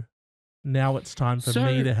 no, now it's time for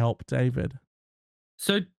me to help David.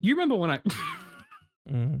 So you remember when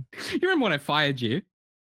you remember when I fired you?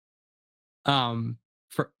 From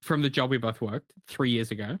the job we both worked 3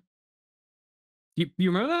 years ago. You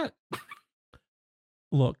remember that?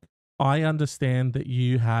 Look, I understand that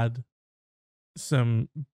you had some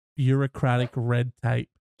bureaucratic red tape,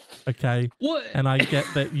 okay? What? And I get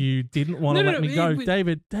that you didn't want to let me go.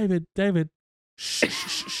 David,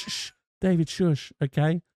 shh. David, shush,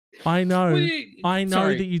 okay? I know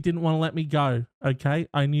that you didn't want to let me go, okay?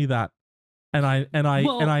 I knew that. And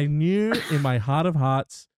I knew in my heart of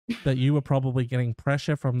hearts that you were probably getting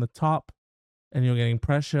pressure from the top and you're getting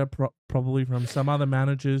pressure probably from some other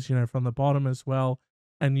managers, you know, from the bottom as well.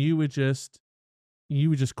 And you were just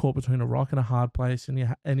caught between a rock and a hard place and you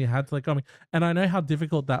had to let go of me. And I know how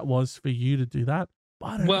difficult that was for you to do that,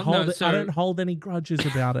 but I don't hold any grudges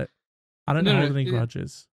about it. I don't hold any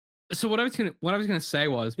grudges. So what I was gonna say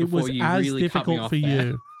was it was you as really difficult cut me off for there.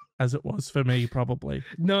 you as it was for me, probably.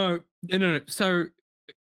 No. So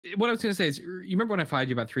what I was going to say is, you remember when I fired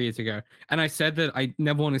you about 3 years ago, and I said that I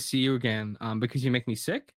never want to see you again because you make me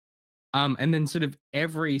sick. And then sort of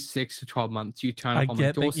every 6 to 12 months, you turn up on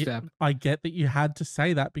my doorstep. I get that you had to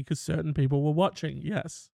say that because certain people were watching.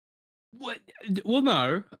 Yes. What? Well,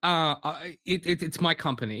 no. It's my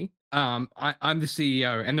company. I'm the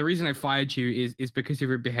CEO, and the reason I fired you is because of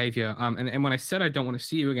your behavior. And when I said I don't want to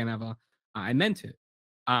see you again ever, I meant it.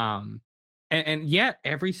 And yet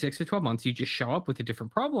every 6 to 12 months, you just show up with a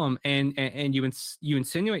different problem, and you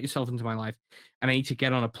insinuate yourself into my life, and I need to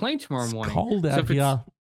get on a plane tomorrow morning. It's cold out here.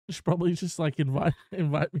 You should probably just like invite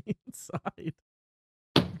me inside.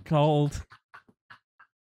 Cold.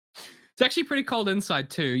 It's actually pretty cold inside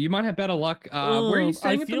too. You might have better luck. Where are you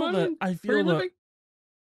staying at the moment? I feel the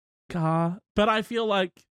car, but I feel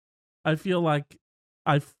like I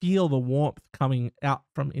feel the warmth coming out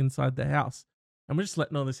from inside the house. And we're just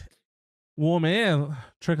letting all this warm air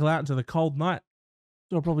trickle out into the cold night.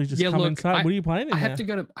 So I'll probably just come inside. What are you playing in I have to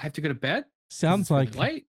go to bed. Sounds like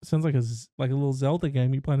late. Sounds like a little Zelda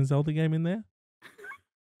game. You playing a Zelda game in there?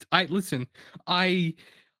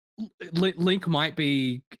 Link might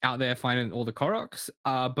be out there finding all the Koroks,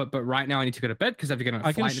 but right now I need to go to bed because I have to get on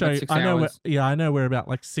a flight in about 6 hours. I know where about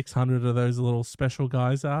like 600 of those little special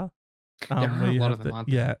guys are. There are a lot of them, aren't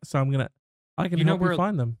there? Yeah, so I can help you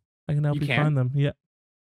find them. I can help you find them. Yeah.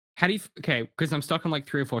 How do you? Okay, because I'm stuck on like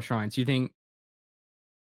 3 or 4 shrines. You think?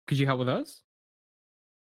 Could you help with those?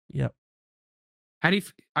 Yep. How do you?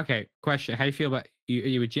 Okay, question. How do you feel about you? Are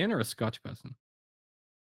you a gin or a Scotch person?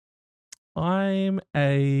 I'm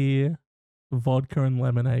a vodka and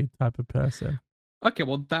lemonade type of person. Okay,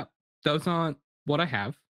 well those aren't what I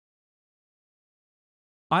have.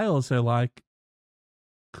 I also like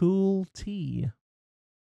cool tea.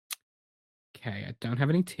 Okay, I don't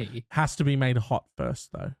have any tea. Has to be made hot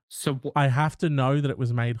first, though. So I have to know that it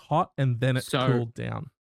was made hot and then it's cooled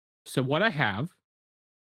down. So what I have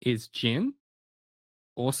is gin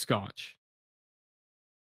or Scotch.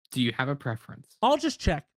 Do you have a preference? I'll just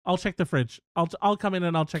check. I'll check the fridge. I'll come in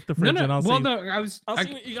and I'll check the fridge and I'll see. I'll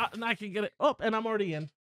see what you got and I can get it up and I'm already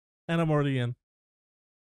in.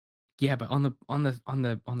 Yeah, but on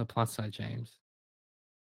the plus side, James,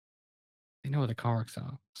 they know what the Koroks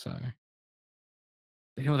are, so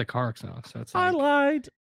they know what the Koroks are. So it's I like, lied.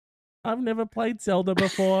 I've never played Zelda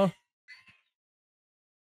before.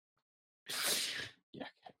 yeah.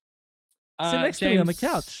 Sit next to me on the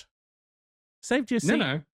couch. Saved your seat.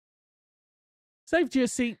 No. Saved your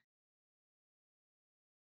seat.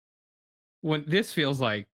 When this feels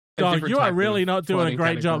like Dog, you are really not doing a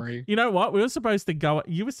great job. You know what? You were supposed to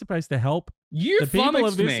help the people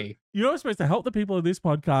of this. Me. You were supposed to help the people of this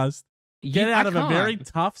podcast get out of a very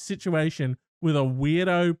tough situation with a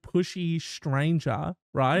weirdo, pushy stranger,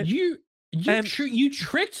 right? You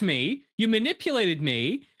tricked me. You manipulated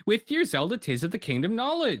me with your Zelda Tears of the Kingdom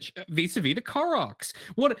knowledge vis-a-vis the Koroks.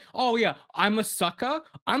 What? Oh yeah, I'm a sucker.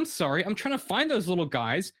 I'm sorry. I'm trying to find those little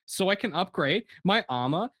guys so I can upgrade my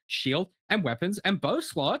armor, shield, and weapons and bow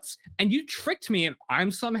slots. And you tricked me, and I'm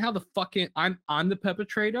somehow I'm the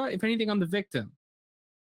perpetrator. If anything, I'm the victim.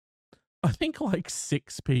 I think like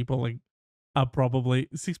six people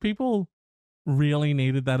really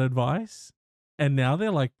needed that advice, and now they're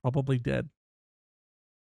like probably dead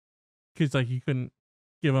because like you couldn't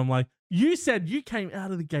give them like you said you came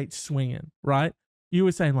out of the gate swinging, right? You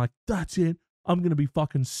were saying like that's it. I'm gonna be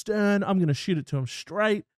fucking stern. I'm gonna shoot it to him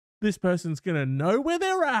straight. This person's gonna know where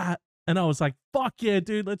they're at. And I was like, fuck yeah,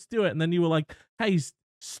 dude, let's do it. And then you were like, hey,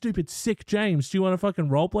 stupid sick James, do you want to fucking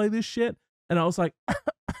roleplay this shit? And I was like,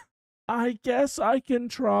 I guess I can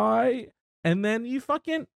try. And then you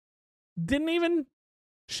fucking didn't even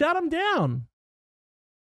shut him down.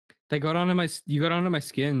 You got onto my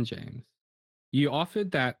skin, James. You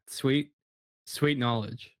offered that sweet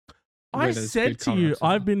knowledge. I said to you,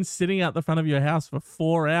 I've been sitting out the front of your house for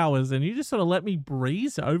 4 hours and you just sort of let me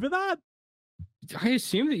breeze over that? I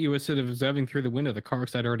assumed that you were sort of observing through the window the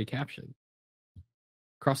Koroks I'd already captured.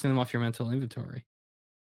 Crossing them off your mental inventory.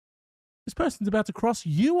 This person's about to cross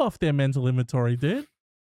you off their mental inventory, dude.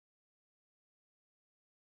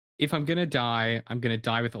 If I'm going to die, I'm going to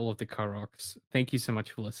die with all of the Koroks. Thank you so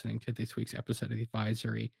much for listening to this week's episode of The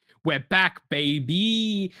Advisory. We're back,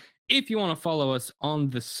 baby! If you want to follow us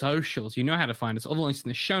on the socials, you know how to find us. All the links in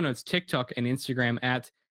the show notes, TikTok and Instagram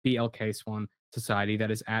at BLK Swan Society.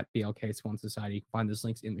 That is at BLK Swan Society. You can find those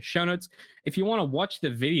links in the show notes. If you want to watch the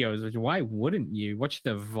videos, which why wouldn't you? Watch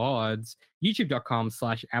the VODs,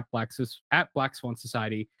 youtube.com/@Black Swan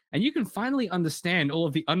Society. And you can finally understand all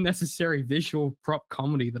of the unnecessary visual prop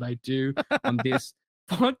comedy that I do on this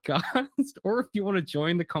podcast. Or if you want to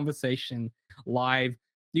join the conversation live,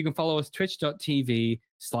 you can follow us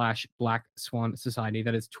twitch.tv/Black Swan Society.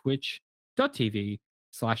 That is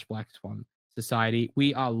twitch.tv/Black Swan Society.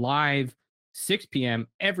 We are live 6 p.m.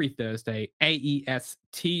 every Thursday,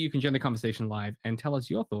 AEST. You can join the conversation live and tell us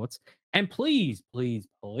your thoughts. And please, please,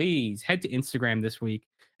 please head to Instagram this week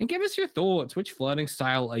and give us your thoughts. Which flirting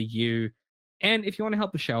style are you? And if you want to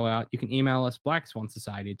help the show out, you can email us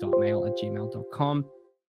blackswansociety.mail@gmail.com.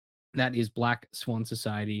 That is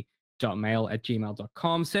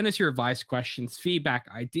blackswansociety.mail@gmail.com. Send us your advice, questions, feedback,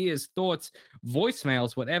 ideas, thoughts,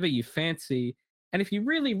 voicemails, whatever you fancy. And if you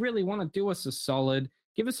really, really want to do us a solid,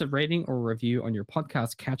 give us a rating or a review on your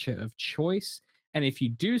podcast catcher of choice. And if you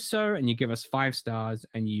do so and you give us 5 stars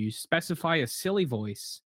and you specify a silly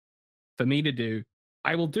voice for me to do,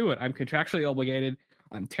 I will do it. I'm contractually obligated.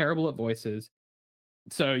 I'm terrible at voices.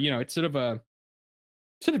 So, it's sort of a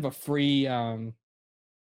free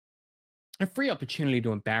opportunity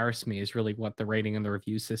to embarrass me is really what the rating and the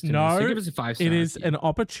review system is. So give us a 5 stars. It is an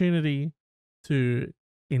opportunity to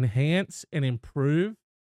enhance and improve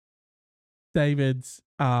David's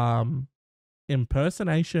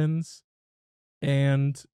impersonations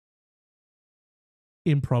and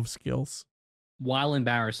improv skills while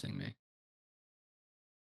embarrassing me.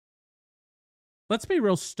 Let's be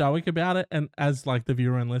real stoic about it, and as like the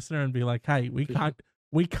viewer and listener, and be like, "Hey, we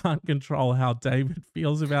can't control how David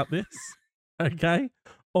feels about this." Okay,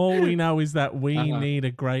 all we know is that we need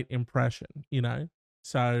a great impression,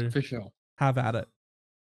 So for sure, have at it.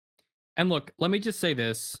 And look, let me just say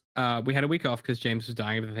this: we had a week off because James was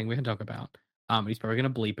dying of the thing we can talk about. He's probably gonna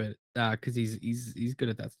bleep it because he's good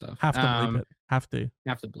at that stuff. Have to bleep it. Have to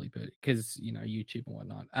bleep it because YouTube and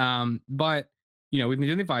whatnot. But we've been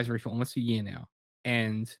doing the advisory for almost a year now,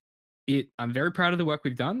 and I'm very proud of the work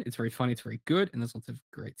we've done. It's very funny, it's very good, and there's lots of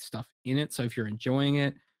great stuff in it. So if you're enjoying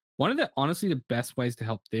it, one of the best ways to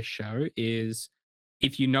help this show is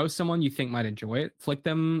if you know someone you think might enjoy it, flick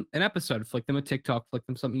them an episode, flick them a TikTok, flick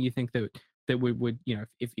them something you think that would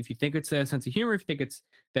if you think it's their sense of humor, if you think it's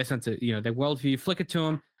their sense of their worldview, flick it to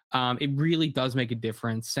them. It really does make a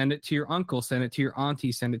difference. Send it to your uncle, send it to your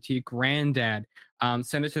auntie, send it to your granddad.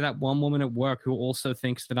 Send it to that one woman at work who also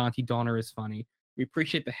thinks that Auntie Donna is funny. We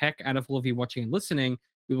appreciate the heck out of all of you watching and listening.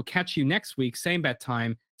 We will catch you next week, same bat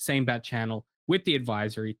time, same bat channel, with the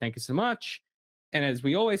advisory. Thank you so much. And as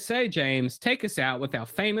we always say, James, take us out with our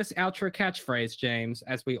famous outro catchphrase, James.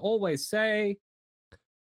 As we always say,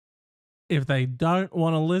 if they don't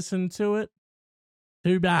want to listen to it,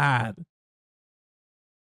 too bad.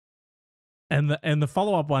 And the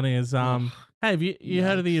follow-up one is, hey, have you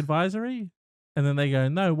heard of the advisory? And then they go,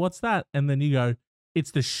 no, what's that? And then you go,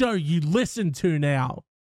 it's the show you listen to now.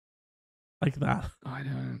 Like that. I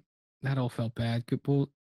don't. That all felt bad. Good.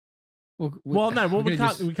 We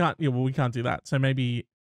can't do that. So maybe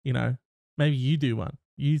you do one.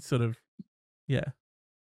 You sort of,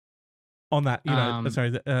 on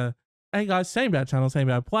that, hey guys, same bad channel, same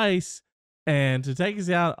bad place. And to take us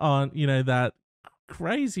out on, that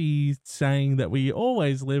crazy saying that we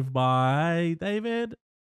always live by, David.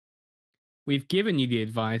 We've given you the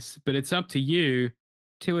advice, but it's up to you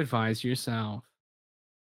to advise yourself.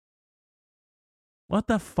 What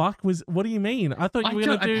the fuck what do you mean? I thought you were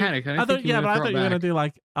gonna do. I panicked. I thought you were gonna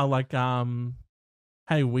do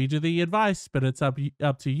hey, we do the advice, but it's up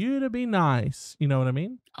to you to be nice. You know what I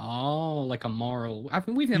mean? Oh, like a moral. I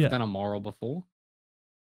mean, we've never done a moral before.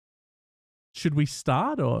 Should we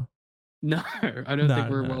start or? No, I don't think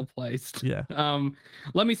we're well placed. Yeah.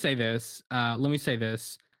 Let me say this.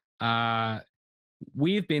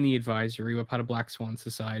 We've been the advisory. We're part of Black Swan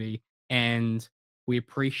Society, and we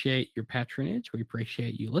appreciate your patronage. We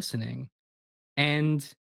appreciate you listening, and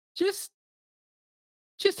just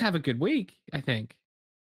have a good week. I think.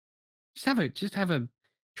 Try and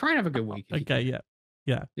have a good week. Okay. Yeah.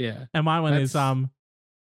 Yeah. And my one is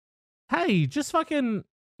hey, just fucking.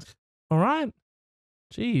 All right.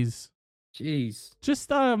 Jeez. Just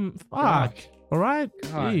fuck. Gosh. All right.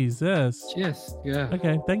 God. Jesus. Just yeah.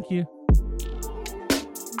 Okay. Thank you.